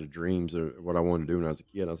if I ever had a dreams of what I wanted to do when I was a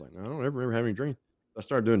kid. I was like, no, I don't ever remember having any dreams. I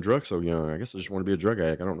started doing drugs so young. I guess I just want to be a drug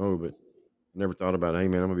addict. I don't know, but I never thought about, hey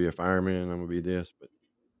man, I'm gonna be a fireman. I'm gonna be this. But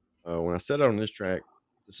when I set out on this track,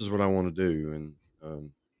 this is what I want to do,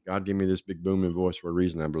 and God gave me this big booming voice for a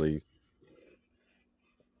reason, I believe.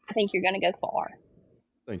 I think you're going to go far.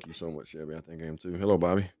 Thank you so much, Shelby. I think I am too. Hello,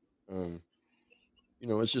 Bobby.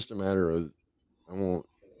 It's just a matter of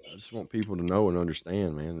I just want people to know and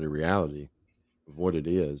understand, man, the reality of what it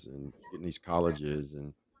is, and getting these colleges, and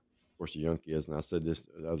of course the young kids. And I said this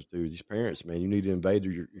to the other two: these parents, man, you need to invade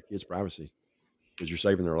your kids' privacy because you're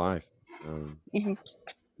saving their life. Mhm.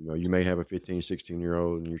 You may have a 15,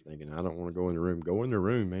 16-year-old, and you're thinking, I don't want to go in the room. Go in the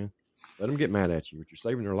room, man. Let them get mad at you, but you're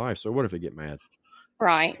saving their life. So what if they get mad?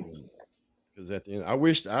 Right. Because at the end, I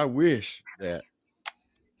wish that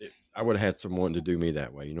I would have had someone to do me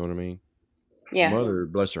that way. You know what I mean? My Yeah. mother,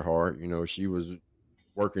 bless her heart, she was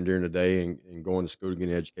working during the day and going to school to get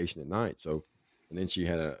an education at night. So, and then she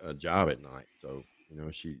had a job at night. So,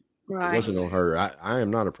 it Right. wasn't on her. I am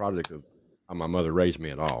not a product of how my mother raised me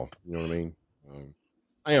at all. You know what I mean?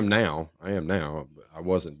 I am now, but I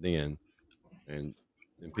wasn't then. And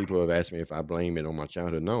people have asked me if I blame it on my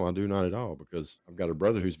childhood. No, I do not at all, because I've got a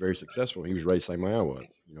brother who's very successful. He was raised the same way I was,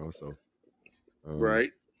 so,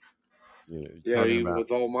 Right. Yeah, talking about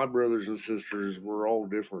with all my brothers and sisters, we're all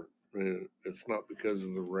different. It's not because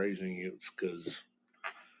of the raising; it's because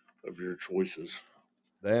of your choices.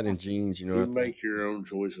 that and genes, I You think make your own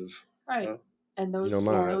choices. Right. Huh? And those the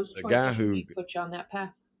guy choices who really put you on that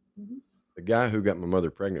path. the guy who got my mother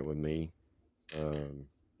pregnant with me,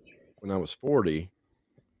 when I was 40,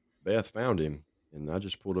 Beth found him, and I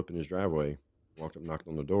just pulled up in his driveway, walked up, knocked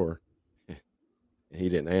on the door, and he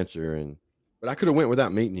didn't answer. But I could have went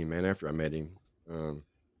without meeting him, man. After I met him,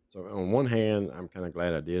 so on one hand, I'm kind of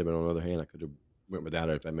glad I did, but on the other hand, I could have went without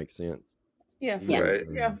it, if that makes sense. Yeah. Right.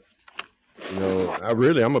 Yeah.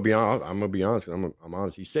 I'm gonna be honest. I'm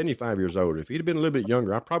honest. He's 75 years old. If he'd have been a little bit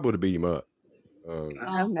younger, I probably would have beat him up. Oh,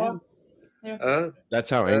 no. That's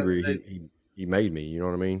how angry he made me. You know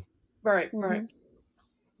what I mean? Right. Right.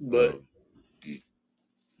 But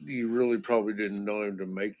you really probably didn't know him to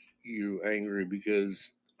make you angry,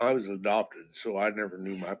 because I was adopted, so I never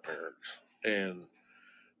knew my parents. And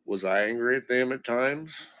was I angry at them at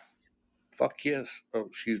times? Fuck yes. Oh,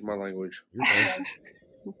 excuse my language. You're fine.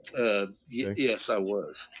 Okay. Yes, I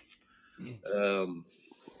was.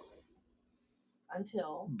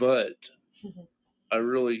 Until. But I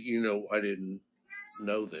really, I didn't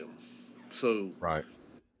know them. So Right.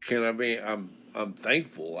 can I be? I'm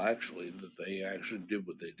thankful actually that they actually did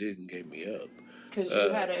what they did and gave me up. Because you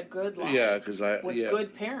had a good life. Yeah, because with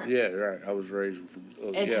good parents. Yeah, right. I was raised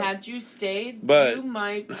with. And had you stayed, but you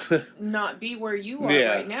might not be where you are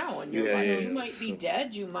right now in your life. You might be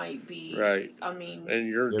dead. You might be right. I mean, and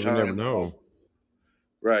your time. You never know.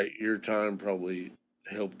 Right, your time probably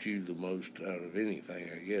helped you the most out of anything,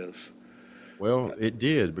 I guess. Well, it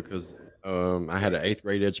did, because I had an 8th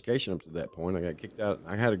grade education up to that point. I got kicked out.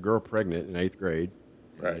 I had a girl pregnant in 8th grade.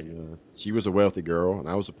 Right. And, she was a wealthy girl, and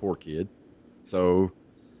I was a poor kid. So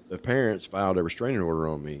the parents filed a restraining order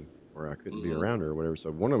on me, where I couldn't be around her or whatever.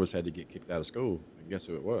 So one of us had to get kicked out of school. And guess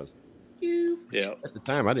who it was? You. Yeah. At the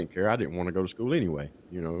time, I didn't care. I didn't want to go to school anyway,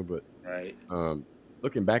 But right.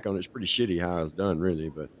 Looking back on it, it's pretty shitty how I was done, really.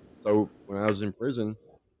 But so when I was in prison,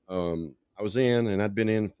 I was in, and I'd been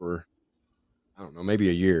in for, I don't know, maybe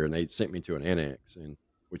a year, and they sent me to an annex,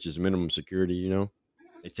 which is minimum security.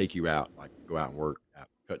 They take you out, like go out and work,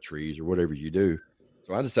 cut trees or whatever you do.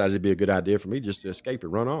 So I decided it'd be a good idea for me just to escape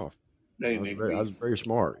and run off. I was very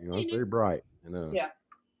smart, I was very bright, and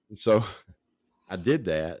and so I did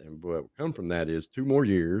that. And what come from that is 2 more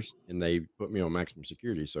years, and they put me on maximum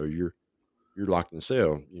security. So you're locked in the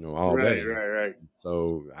cell, all day. Right.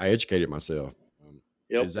 So I educated myself.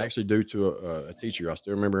 Yep. is actually due to a teacher. I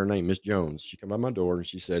still remember her name, Miss Jones. She came by my door and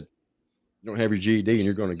she said, "You don't have your GED and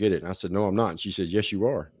you're going to get it." And I said, "No, I'm not." And she said, "Yes, you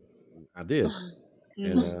are." And I did.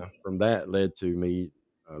 And Mhm. from that led to me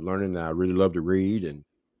learning that I really love to read, and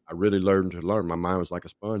I really learned to learn. My mind was like a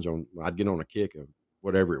sponge. I'd get on a kick of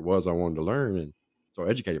whatever it was I wanted to learn, and so I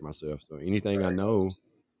educated myself. So anything I Right. know,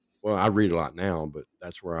 well, I read a lot now, but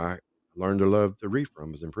that's where I learned to love to read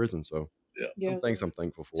from, is in prison. So Yeah. some Yeah. things I'm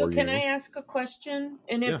thankful So for. can I ask a question?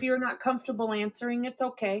 And Yeah. if you're not comfortable answering, it's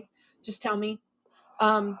okay. Just tell me.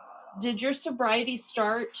 Um, did your sobriety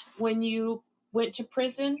start when you went to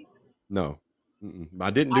prison? No, I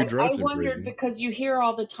didn't do I drugs in wondered prison. because you hear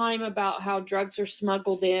all the time about how drugs are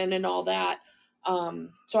smuggled in and all that.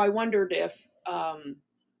 So I wondered if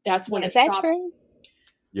that's when Yeah, it is that stopped. true?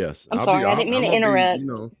 Yes, I'm sorry, I didn't mean I'm to gonna be,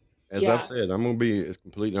 interrupt. as I've Yeah. said, I'm gonna be as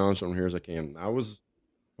completely honest on here as I can. I was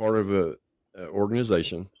part of a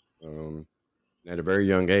organization. Um, at a very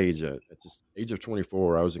young age, at the age of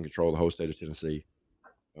 24, I was in control of the whole state of Tennessee.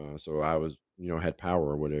 So I was, had power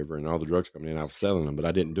or whatever, and all the drugs coming in, I was selling them, but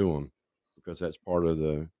I didn't do them because that's part of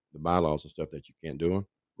the bylaws and stuff that you can't do them.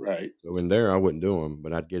 Right. So in there, I wouldn't do them,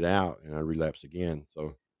 but I'd get out and I'd relapse again.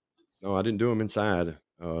 So no, I didn't do them inside.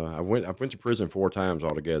 I went to prison 4 times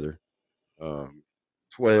altogether. Um,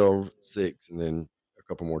 12, 6, and then a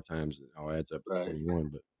couple more times. It all adds up to Right. 21.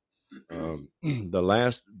 But the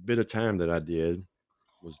last bit of time that I did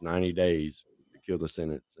was 90 days to kill the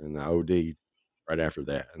sentence, and I OD'd right after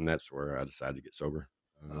that, and that's where I decided to get sober.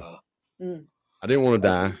 Uh, Mm, I didn't want to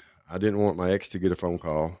that's die. I didn't want my ex to get a phone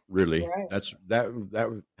call. Really, right.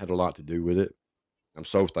 that had a lot to do with it. I'm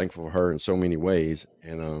so thankful for her in so many ways,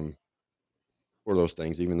 and for those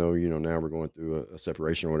things. Even though now we're going through a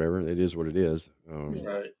separation or whatever, it is what it is.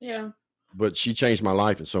 right. Yeah. But she changed my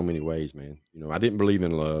life in so many ways, man. I didn't believe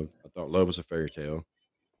in love. I thought love was a fairy tale.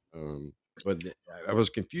 Um, but I was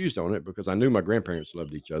confused on it because I knew my grandparents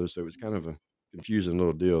loved each other, so it was kind of a confusing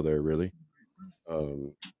little deal there, really.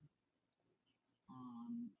 Um,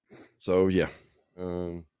 so yeah,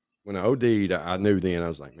 when I OD'd, I knew then I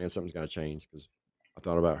was like, man, something's got to change because I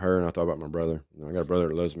thought about her and I thought about my brother. I got a brother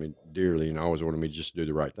that loves me dearly and always wanted me just to do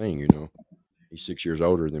the right thing. He's 6 years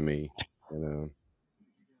older than me, and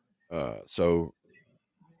so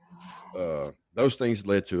those things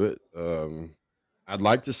led to it. I'd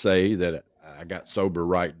like to say that I got sober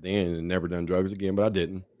right then and never done drugs again, but I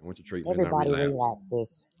didn't. I went to treatment and I Everybody relapsed.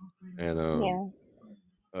 relapses. And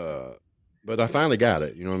Yeah. uh, but I finally got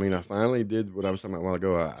it. You know what I mean? I finally did what I was talking about a while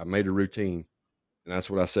ago. I made a routine, and that's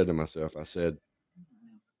what I said to myself. I said,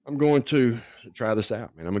 I'm going to try this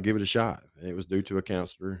out, man. I'm gonna give it a shot. And it was due to a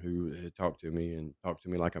counselor who had talked to me and talked to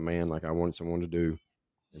me like a man, like I wanted someone to do.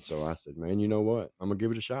 And so I said, man, you know what? I'm gonna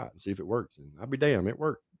give it a shot and see if it works. And I'll be damned, it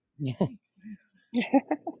worked.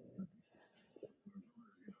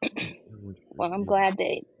 Well, I'm glad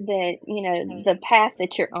that the path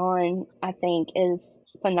that you're on, I think, is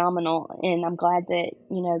phenomenal, and I'm glad that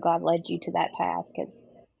God led you to that path, because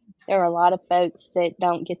there are a lot of folks that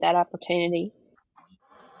don't get that opportunity.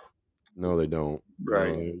 No, they don't.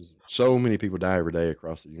 Right. So many people die every day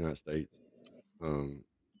across the United States. Um,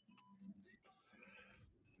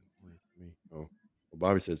 well,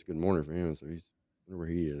 Bobby says good morning for him, so he's I wonder where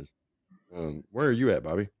he is. Where are you at,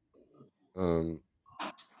 Bobby? Um,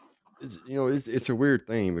 it's a weird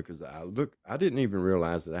thing because I didn't even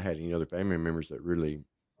realize that I had any other family members that really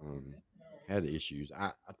um had issues.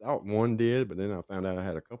 I thought one did, but then I found out I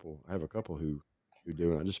had a couple. I have a couple who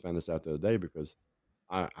do, and I just found this out the other day because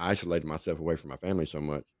I isolated myself away from my family so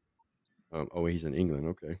much. Oh, he's in England.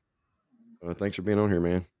 Okay. Thanks for being on here,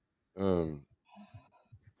 man. Um,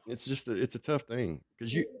 it's just it's a tough thing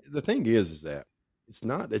because the thing is that it's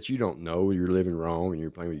not that you don't know you're living wrong and you're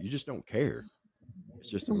playing with it, you just don't care. It's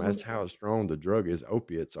just that's how strong the drug is.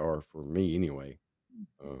 Opiates are for me anyway.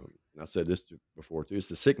 And I said this before too. It's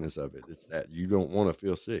the sickness of it. It's that you don't want to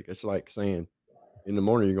feel sick. It's like saying in the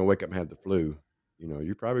morning you're gonna wake up and have the flu.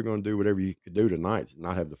 You're probably gonna do whatever you could do tonight to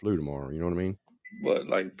not have the flu tomorrow. You know what I mean? What,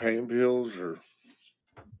 like pain pills or?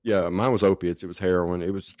 Yeah, mine was opiates. It was heroin.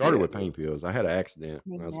 It was started Yeah. with pain pills. I had an accident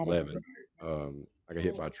when I was Magnetic. 11. I got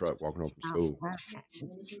hit by a truck walking home from school,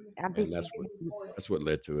 I'd be and that's what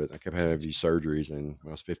led to it. I kept having these surgeries, and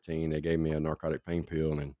when I was 15, they gave me a narcotic pain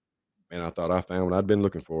pill, and man, I thought I found what I'd been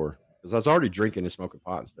looking for because I was already drinking and smoking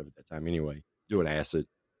pot and stuff at that time anyway, doing acid.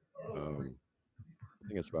 I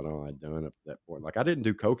think that's about all I'd done up to that point. Like I didn't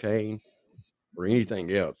do cocaine or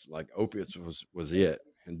anything else. Like opiates was it.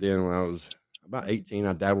 And then when I was about 18,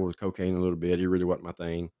 I dabbled with cocaine a little bit. It really wasn't my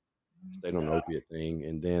thing. Stayed on the opiate thing,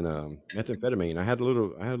 and then methamphetamine. I had a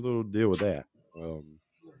little deal with that.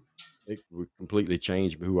 It would completely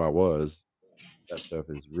change who I was. that stuff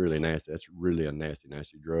is really nasty. That's really a nasty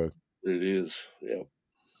drug. It is. Yeah.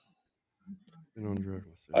 Been on drugs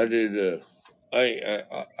I myself. did.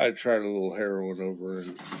 I tried a little heroin over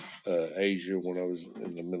in Asia when I was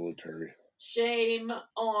in the military. Shame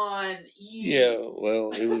on you. Yeah.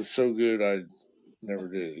 Well, it was so good I never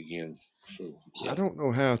did it again. So I don't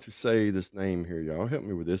know how to say this name here, y'all. Help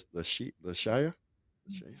me with this. Shia?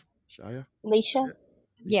 Shia? Leisha?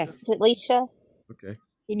 Yes. Is it Leisha? Okay.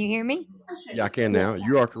 Can you hear me? Yeah, I can now.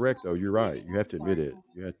 You are correct, though. You're right. You have to admit it.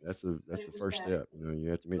 That's the first step. You know, you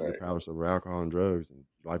have to admit your Right. powerless over alcohol and drugs, and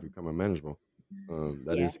life become unmanageable.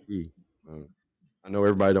 That Yeah. is key. I know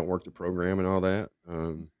everybody don't work the program and all that.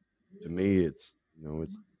 To me, it's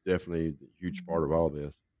definitely a huge part of all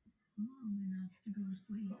this.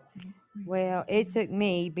 Well, it took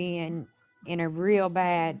me being in a real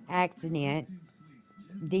bad accident,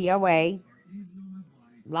 DOA,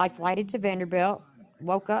 life flighted to Vanderbilt,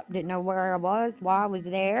 woke up, didn't know where I was, why I was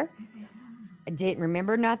there. I didn't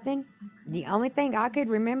remember nothing. The only thing I could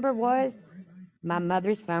remember was my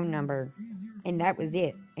mother's phone number, and that was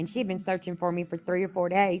it. And she'd been searching for me for 3 or 4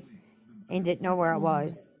 days and didn't know where I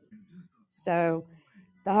was. So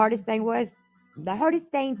the hardest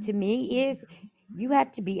thing to me is you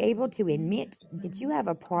have to be able to admit that you have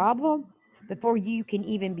a problem before you can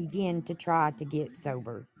even begin to try to get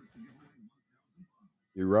sober.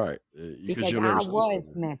 You're right. Because Because you'll I never stay was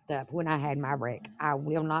sober. messed up when I had my wreck. I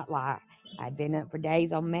will not lie. I'd been up for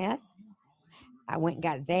days on meth. I went and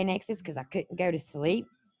got Xanaxes because I couldn't go to sleep.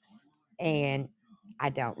 And I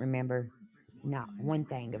don't remember not one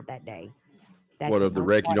thing of that day. That's What the of the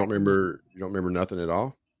only wreck? You part I don't can remember? You don't remember nothing at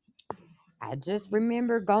all? I just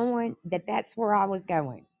remember going that's where I was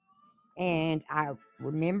going. And I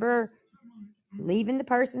remember leaving the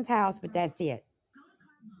person's house, but that's it.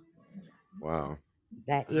 Wow.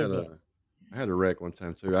 That I had is it. I had a wreck one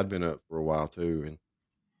time too. I'd been up for a while too, and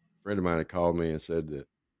a friend of mine had called me and said that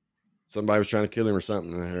somebody was trying to kill him or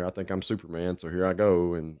something. And here, I think I'm Superman, so here I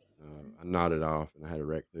go. And I nodded off, and I had a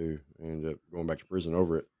wreck too. I ended up going back to prison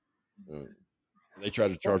over it. They tried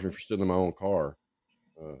to charge me for stealing my own car.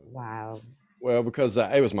 Wow. Well, because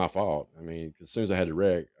it was my fault. I mean, 'cause as soon as I had the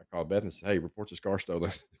wreck, I called Beth and said, "Hey, report this car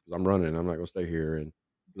stolen because I'm running. I'm not going to stay here." And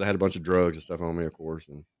 'cause I had a bunch of drugs and stuff on me, of course,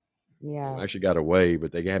 and Yeah. I actually got away.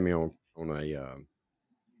 But they had me on a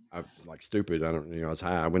I like stupid. I don't, I was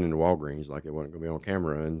high. I went into Walgreens like it wasn't going to be on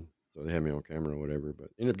camera, and so they had me on camera or whatever.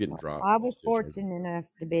 But ended up getting dropped. I They was still charged me. fortunate enough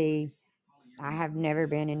to be, I have never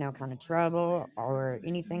been in no kind of trouble or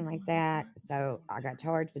anything like that. So I got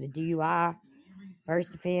charged with a DUI,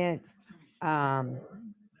 first offense,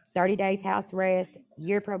 30 days house arrest,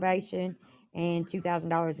 year probation, and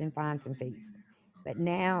 $2,000 in fines and fees. But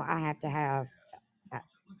now I have to have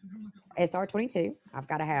SR22. I've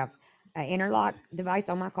got to have an interlock device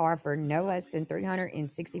on my car for no less than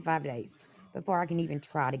 365 days before I can even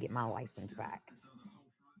try to get my license back.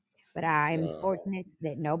 But I am fortunate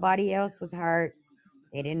that nobody else was hurt.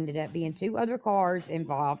 It ended up being 2 other cars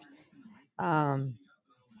involved. And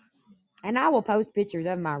I will post pictures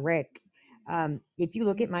of my wreck. If you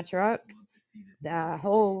look at my truck, the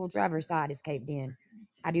whole driver's side is caved in.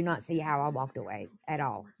 I do not see how I walked away at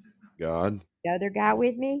all. God. The other guy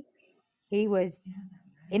with me, he was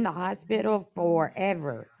in the hospital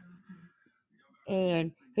forever.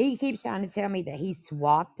 And he keeps trying to tell me that he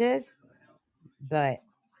swapped us, but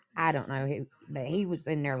I don't know who, but he was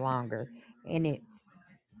in there longer. And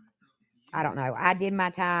I don't know. I did my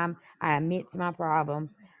time. I admit to my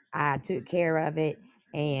problem. I took care of it.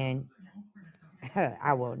 And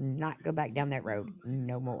I will not go back down that road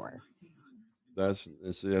no more. That's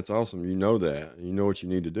awesome. You know that. You know what you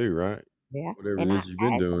need to do, right? Yeah. Whatever And it is you've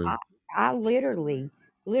been doing. I literally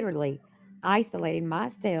isolated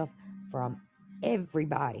myself from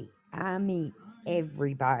everybody. I mean,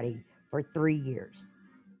 everybody for 3 years.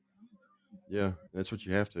 Yeah, that's what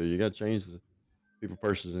you have to. You got to change the people,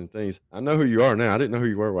 persons, and things. I know who you are now. I didn't know who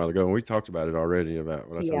you were a while ago, and we talked about it already about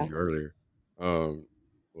what I told Yeah. you earlier.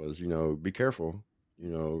 Was be careful,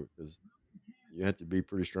 because you have to be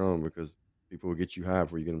pretty strong because people will get you high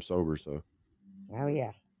before you get them sober. So Oh,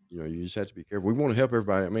 yeah. you just have to be careful. We want to help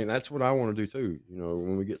everybody. I mean, that's what I want to do too.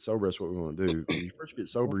 When we get sober, that's what we want to do. When you first get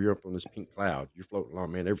sober, you're up on this pink cloud. You're floating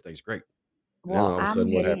along, man. Everything's great. And then Well, all of a I'm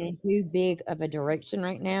sudden, what headed in happens? too big of a direction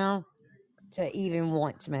right now to even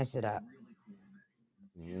want to mess it up.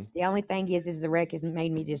 Mm-hmm. The only thing is the wreck has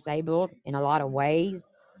made me disabled in a lot of ways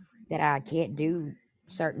that I can't do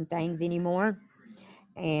certain things anymore.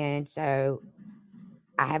 And so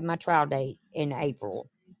I have my trial date in April,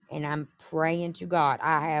 and I'm praying to God.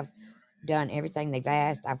 I have done everything they've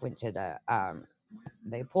asked. I've went to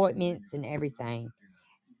the appointments and everything,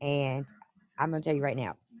 and I'm gonna tell you right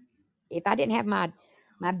now. If I didn't have my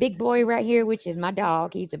big boy right here, which is my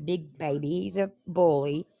dog, he's a big baby, he's a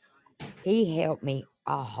bully. He helped me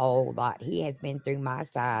a whole lot. He has been through my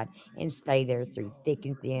side and stay there through thick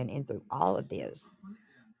and thin and through all of this.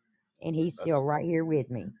 And he's still That's right here with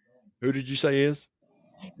me. who did you say is?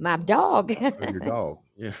 My dog. Oh, your dog.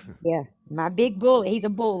 Yeah. Yeah, my big bully. He's a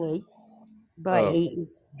bully, but Uh, he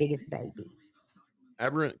is biggest baby.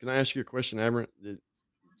 Aberrant, can I ask you a question, Aberrant?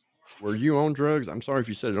 Were you on drugs? I'm sorry if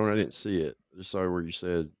you said it on. I didn't see it. I just saw where you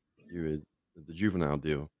said you had the juvenile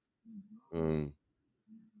deal. Um.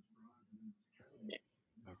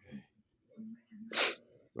 Okay.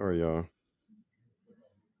 Sorry, y'all.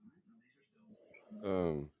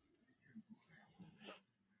 Um.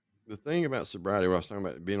 The thing about sobriety, what I was talking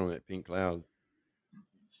about being on that pink cloud,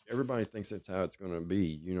 everybody thinks that's how it's going to be,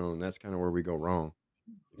 you know, and that's kind of where we go wrong.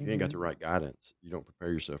 If you ain't got the Hmm. right guidance, you don't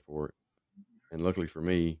prepare yourself for it. And luckily for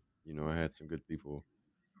me, you know, I had some good people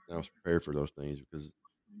and I was prepared for those things because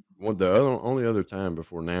only other time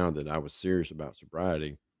before now that I was serious about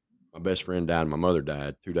sobriety, my best friend died and my mother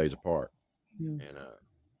died 2 days apart. Hmm.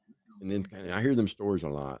 And then kinda, I hear them stories a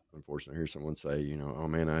lot. Unfortunately, I hear someone say, you know, oh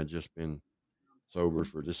man, I had just been sober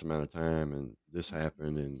for this amount of time and this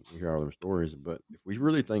happened, and you hear all them stories. But if we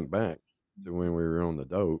really think back to when we were on the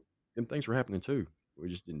dope, them things were happening too. We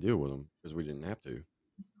just didn't deal with them because we didn't have to.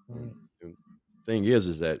 Right. And thing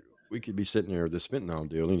is that we could be sitting there with this fentanyl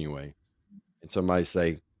deal anyway, and somebody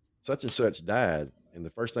say such and such died, and the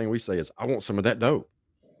first thing we say is, "I want some of that dope,"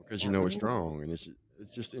 because you know it's Mhm. strong, and it's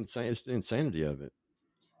just insane. It's the insanity of it.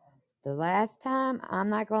 The last time, I'm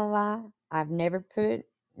not gonna lie, I've never put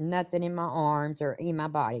nothing in my arms or in my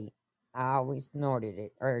body. I always snorted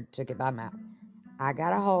it or took it by mouth. I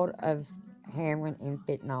got a hold of heroin and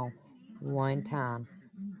fentanyl one time,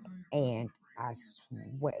 and I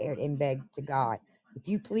swear and begged to God, if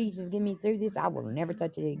you please just get me through this, I will never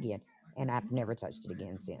touch it again. And I've never touched it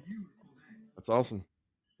again since. That's awesome.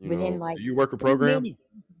 You Within know, like do you work a 2 minutes, program?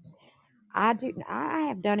 I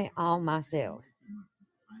have done it all myself.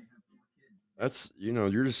 That's you know,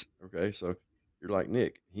 you're just okay. So you're like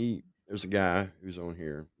Nick. There's a guy who's on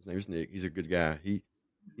here. His name is Nick. He's a good guy. He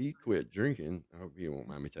quit drinking. I hope you won't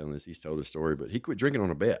mind me telling this. He's told a story, but he quit drinking on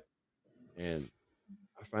a bet, and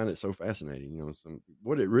I find it so fascinating. You know,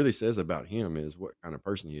 what it really says about him is what kind of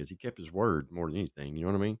person he is. He kept his word more than anything. You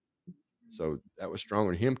know what I mean? So that was strong,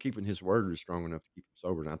 and him keeping his word was strong enough to keep him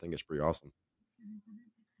sober, and I think it's pretty awesome.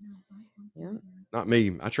 Yeah. Not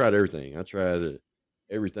me. I tried everything. I tried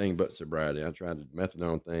everything but sobriety. I tried the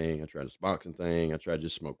methadone thing. I tried the Suboxone thing. I tried to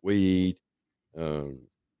just smoke weed. Um,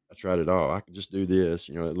 I tried it all. I can just do this.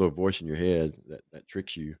 You know, that little voice in your head that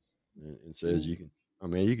tricks you and says Mm. you can. I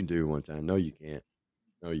mean, you can do it one time. No, you can't.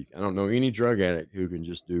 No, I don't know any drug addict who can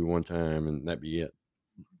just do one time and that be it.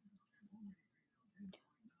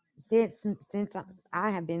 Since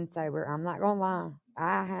I have been sober, I'm not gonna lie.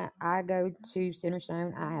 I go to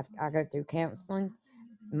Centerstone. I go through counseling,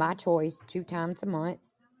 my choice, 2 times a month,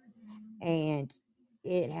 and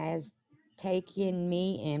it has taken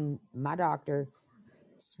me and my doctor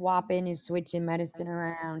swapping and switching medicine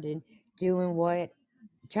around and doing what,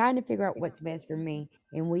 trying to figure out what's best for me.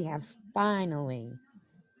 And we have finally,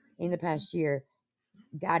 in the past year,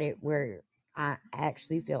 got it where I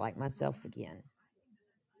actually feel like myself again.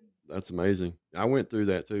 That's amazing. I went through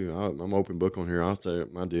that too. I'm open book on here. I'll say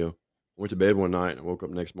my deal. I went to bed one night and I woke up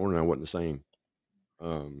next morning. I wasn't the same.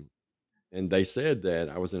 Um, and they said that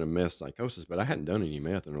I was in a meth psychosis, but I hadn't done any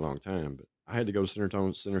meth in a long time. But I had to go to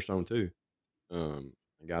Centerstone too.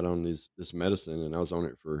 I got on this medicine and I was on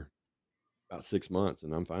it for about 6 months,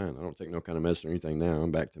 and I'm fine. I don't take no kind of medicine or anything now.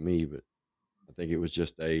 I'm back to me, but I think it was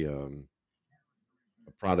just a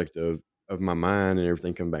product of my mind and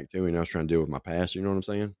everything coming back to me. And I was trying to deal with my past. You know what I'm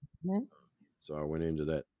saying? Mhm. So I went into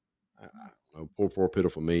that. I don't know, poor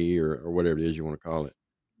pitiful me, or whatever it is you want to call it.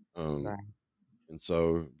 Um, Right. and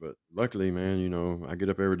so, but luckily, man, you know, I get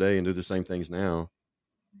up every day and do the same things now.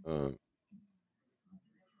 Uh,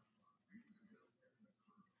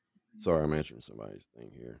 Sorry, I'm answering somebody's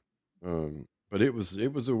thing here. But it was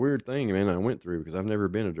a weird thing, man. I went through because I've never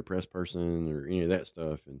been a depressed person or any of that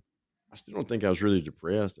stuff, and I still don't think I was really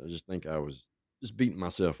depressed. I just think I was just beating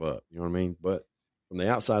myself up. You know what I mean? But from the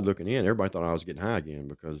outside looking in, everybody thought I was getting high again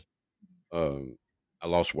because um, I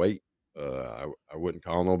lost weight. I wouldn't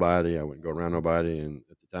call nobody. I wouldn't go around nobody. And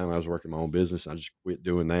at the time, I was working my own business. I just quit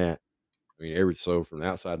doing that. I mean, so from the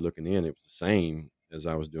outside looking in, it was the same as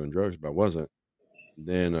I was doing drugs, but I wasn't.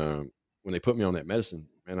 Then when they put me on that medicine,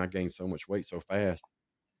 man, I gained so much weight so fast.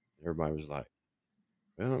 Everybody was like,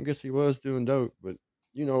 "Well, I guess he was doing dope." But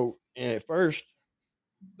you know, and at first,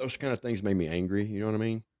 those kind of things made me angry. You know what I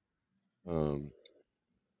mean?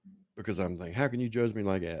 Because I'm thinking, how can you judge me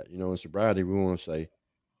like that? In sobriety, we want to say,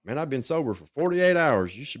 man, I've been sober for 48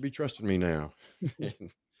 hours. You should be trusting me now.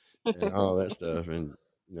 and all that stuff. And,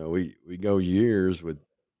 we go years with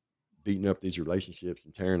beating up these relationships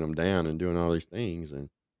and tearing them down and doing all these things. And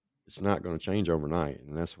it's not going to change overnight.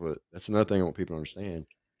 And that's another thing I want people to understand.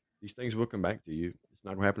 These things will come back to you. It's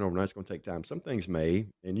not going to happen overnight. It's going to take time. Some things may,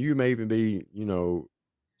 and you may even be,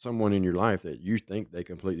 someone in your life that you think they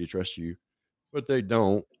completely trust you, but they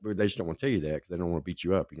don't. But they just don't want to tell you that because they don't want to beat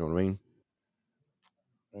you up. You know what I mean?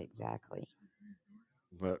 Exactly.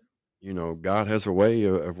 But God has a way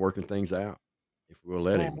of working things out if we'll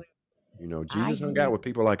let Him. Well, Jesus hung out with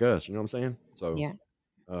people like us. You know what I'm saying? So yeah.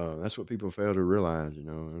 that's what people fail to realize.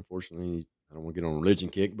 Unfortunately, I don't want to get on a religion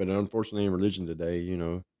kick, but unfortunately, in religion today,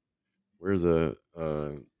 we're the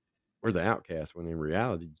outcasts. When in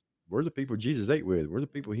reality, we're the people Jesus ate with. We're the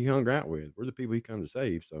people He hung out with. We're the people He come to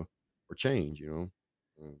save. So, or change. Yeah,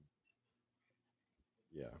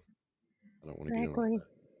 I don't want to get into all Exactly. that.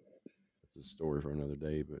 That's a story for another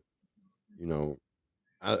day. But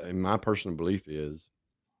and my personal belief is,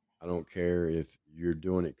 I don't care if you're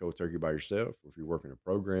doing it cold turkey by yourself, or if you're working a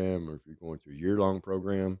program, or if you're going through a year-long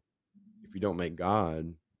program. If you don't make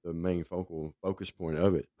God the main focus point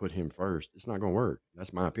of it, put Him first, it's not going to work.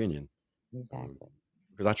 That's my opinion. Exactly.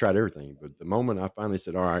 Because I tried everything, but the moment I finally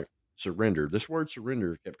said, "All right, surrender," this word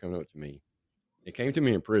 "surrender" kept coming up to me. It came to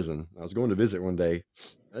me in prison. I was going to visit one day.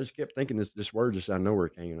 I just kept thinking this word just out of nowhere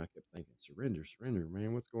came, and I kept thinking, "Surrender, surrender,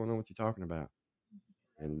 man. What's going on? What's He talking about?"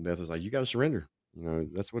 And Beth was like, "You got to surrender.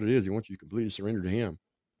 That's what it is. He wants you to completely surrender to Him."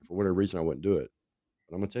 And for whatever reason, I wouldn't do it.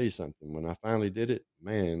 But I'm gonna tell you something. When I finally did it,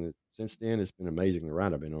 man, since then it's been amazing the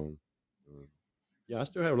ride I've been on. Uh, yeah, I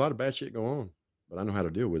still have a lot of bad shit going on, but I know how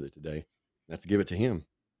to deal with it today. That's to give it to Him.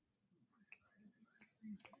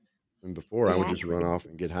 And before I would just run off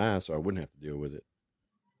and get high, so I wouldn't have to deal with it.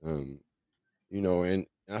 And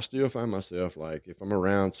I still find myself like if I'm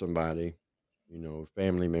around somebody,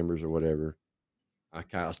 family members or whatever,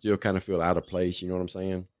 I still kind of feel out of place. You know what I'm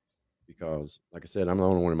saying? Because, like I said, I'm the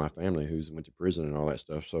only one in my family who's went to prison and all that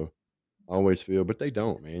stuff. So I always feel, but they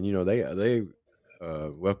don't, man. They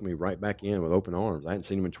welcome me right back in with open arms. I hadn't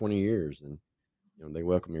seen them in 20 years, and they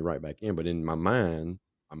welcome me right back in. But in my mind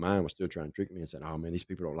was still trying to trick me and said, "Oh man, these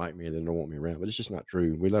people don't like me and they don't want me around." But it's just not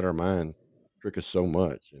true. We let our mind trick us so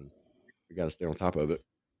much, and we got to stay on top of it.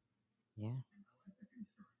 Yeah.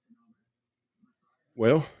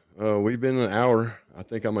 Well, we've been an hour. I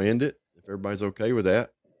think I'm gonna end it if everybody's okay with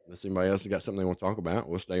that. Unless anybody else has got something they want to talk about,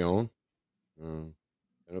 we'll stay on. And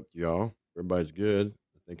up to y'all. If everybody's good,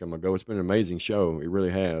 I think I'm gonna go. It's been an amazing show. It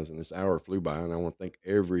really has, and this hour flew by. And I want to thank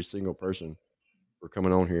every single person for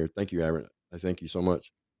coming on here. Thank you, Aaron. I thank you so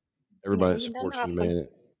much. Everybody that You've done supports me, awesome. man.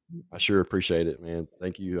 I sure appreciate it, man.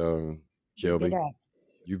 Thank you, Keep it Shelby. up.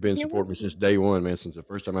 You've been You're supporting me welcome. since day one, man. Since the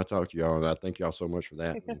first time I talked to y'all, and I thank y'all so much for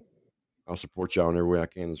that. And I'll support y'all in every way I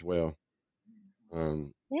can as well.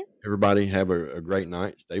 Yeah. Everybody have a great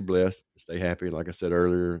night. Stay blessed. Stay happy. Like I said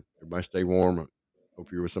earlier, everybody stay warm.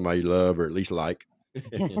 Hope you're with somebody you love or at least like.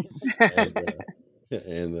 and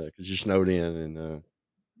because you're snowed in. And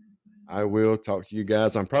I will talk to you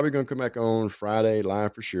guys. I'm probably going to come back on Friday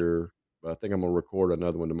live for sure. But I think I'm going to record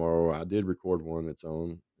another one tomorrow. I did record one that's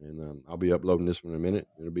on. And I'll be uploading this one in a minute.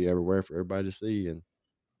 It'll be everywhere for everybody to see. And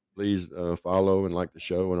please follow and like the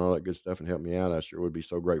show and all that good stuff and help me out. I sure would be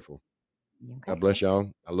so grateful. God Okay. bless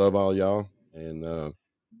y'all. I love all y'all. And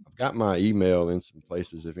I've got my email in some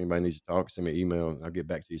places. If anybody needs to talk, send me an email. And I'll get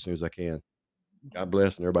back to you as soon as I can. God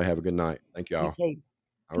bless and everybody have a good night. Thank You y'all. too.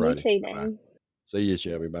 All You righty. too, Bye-bye. Dan. See you,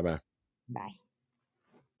 Shelby. Bye-bye.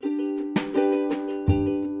 Bye.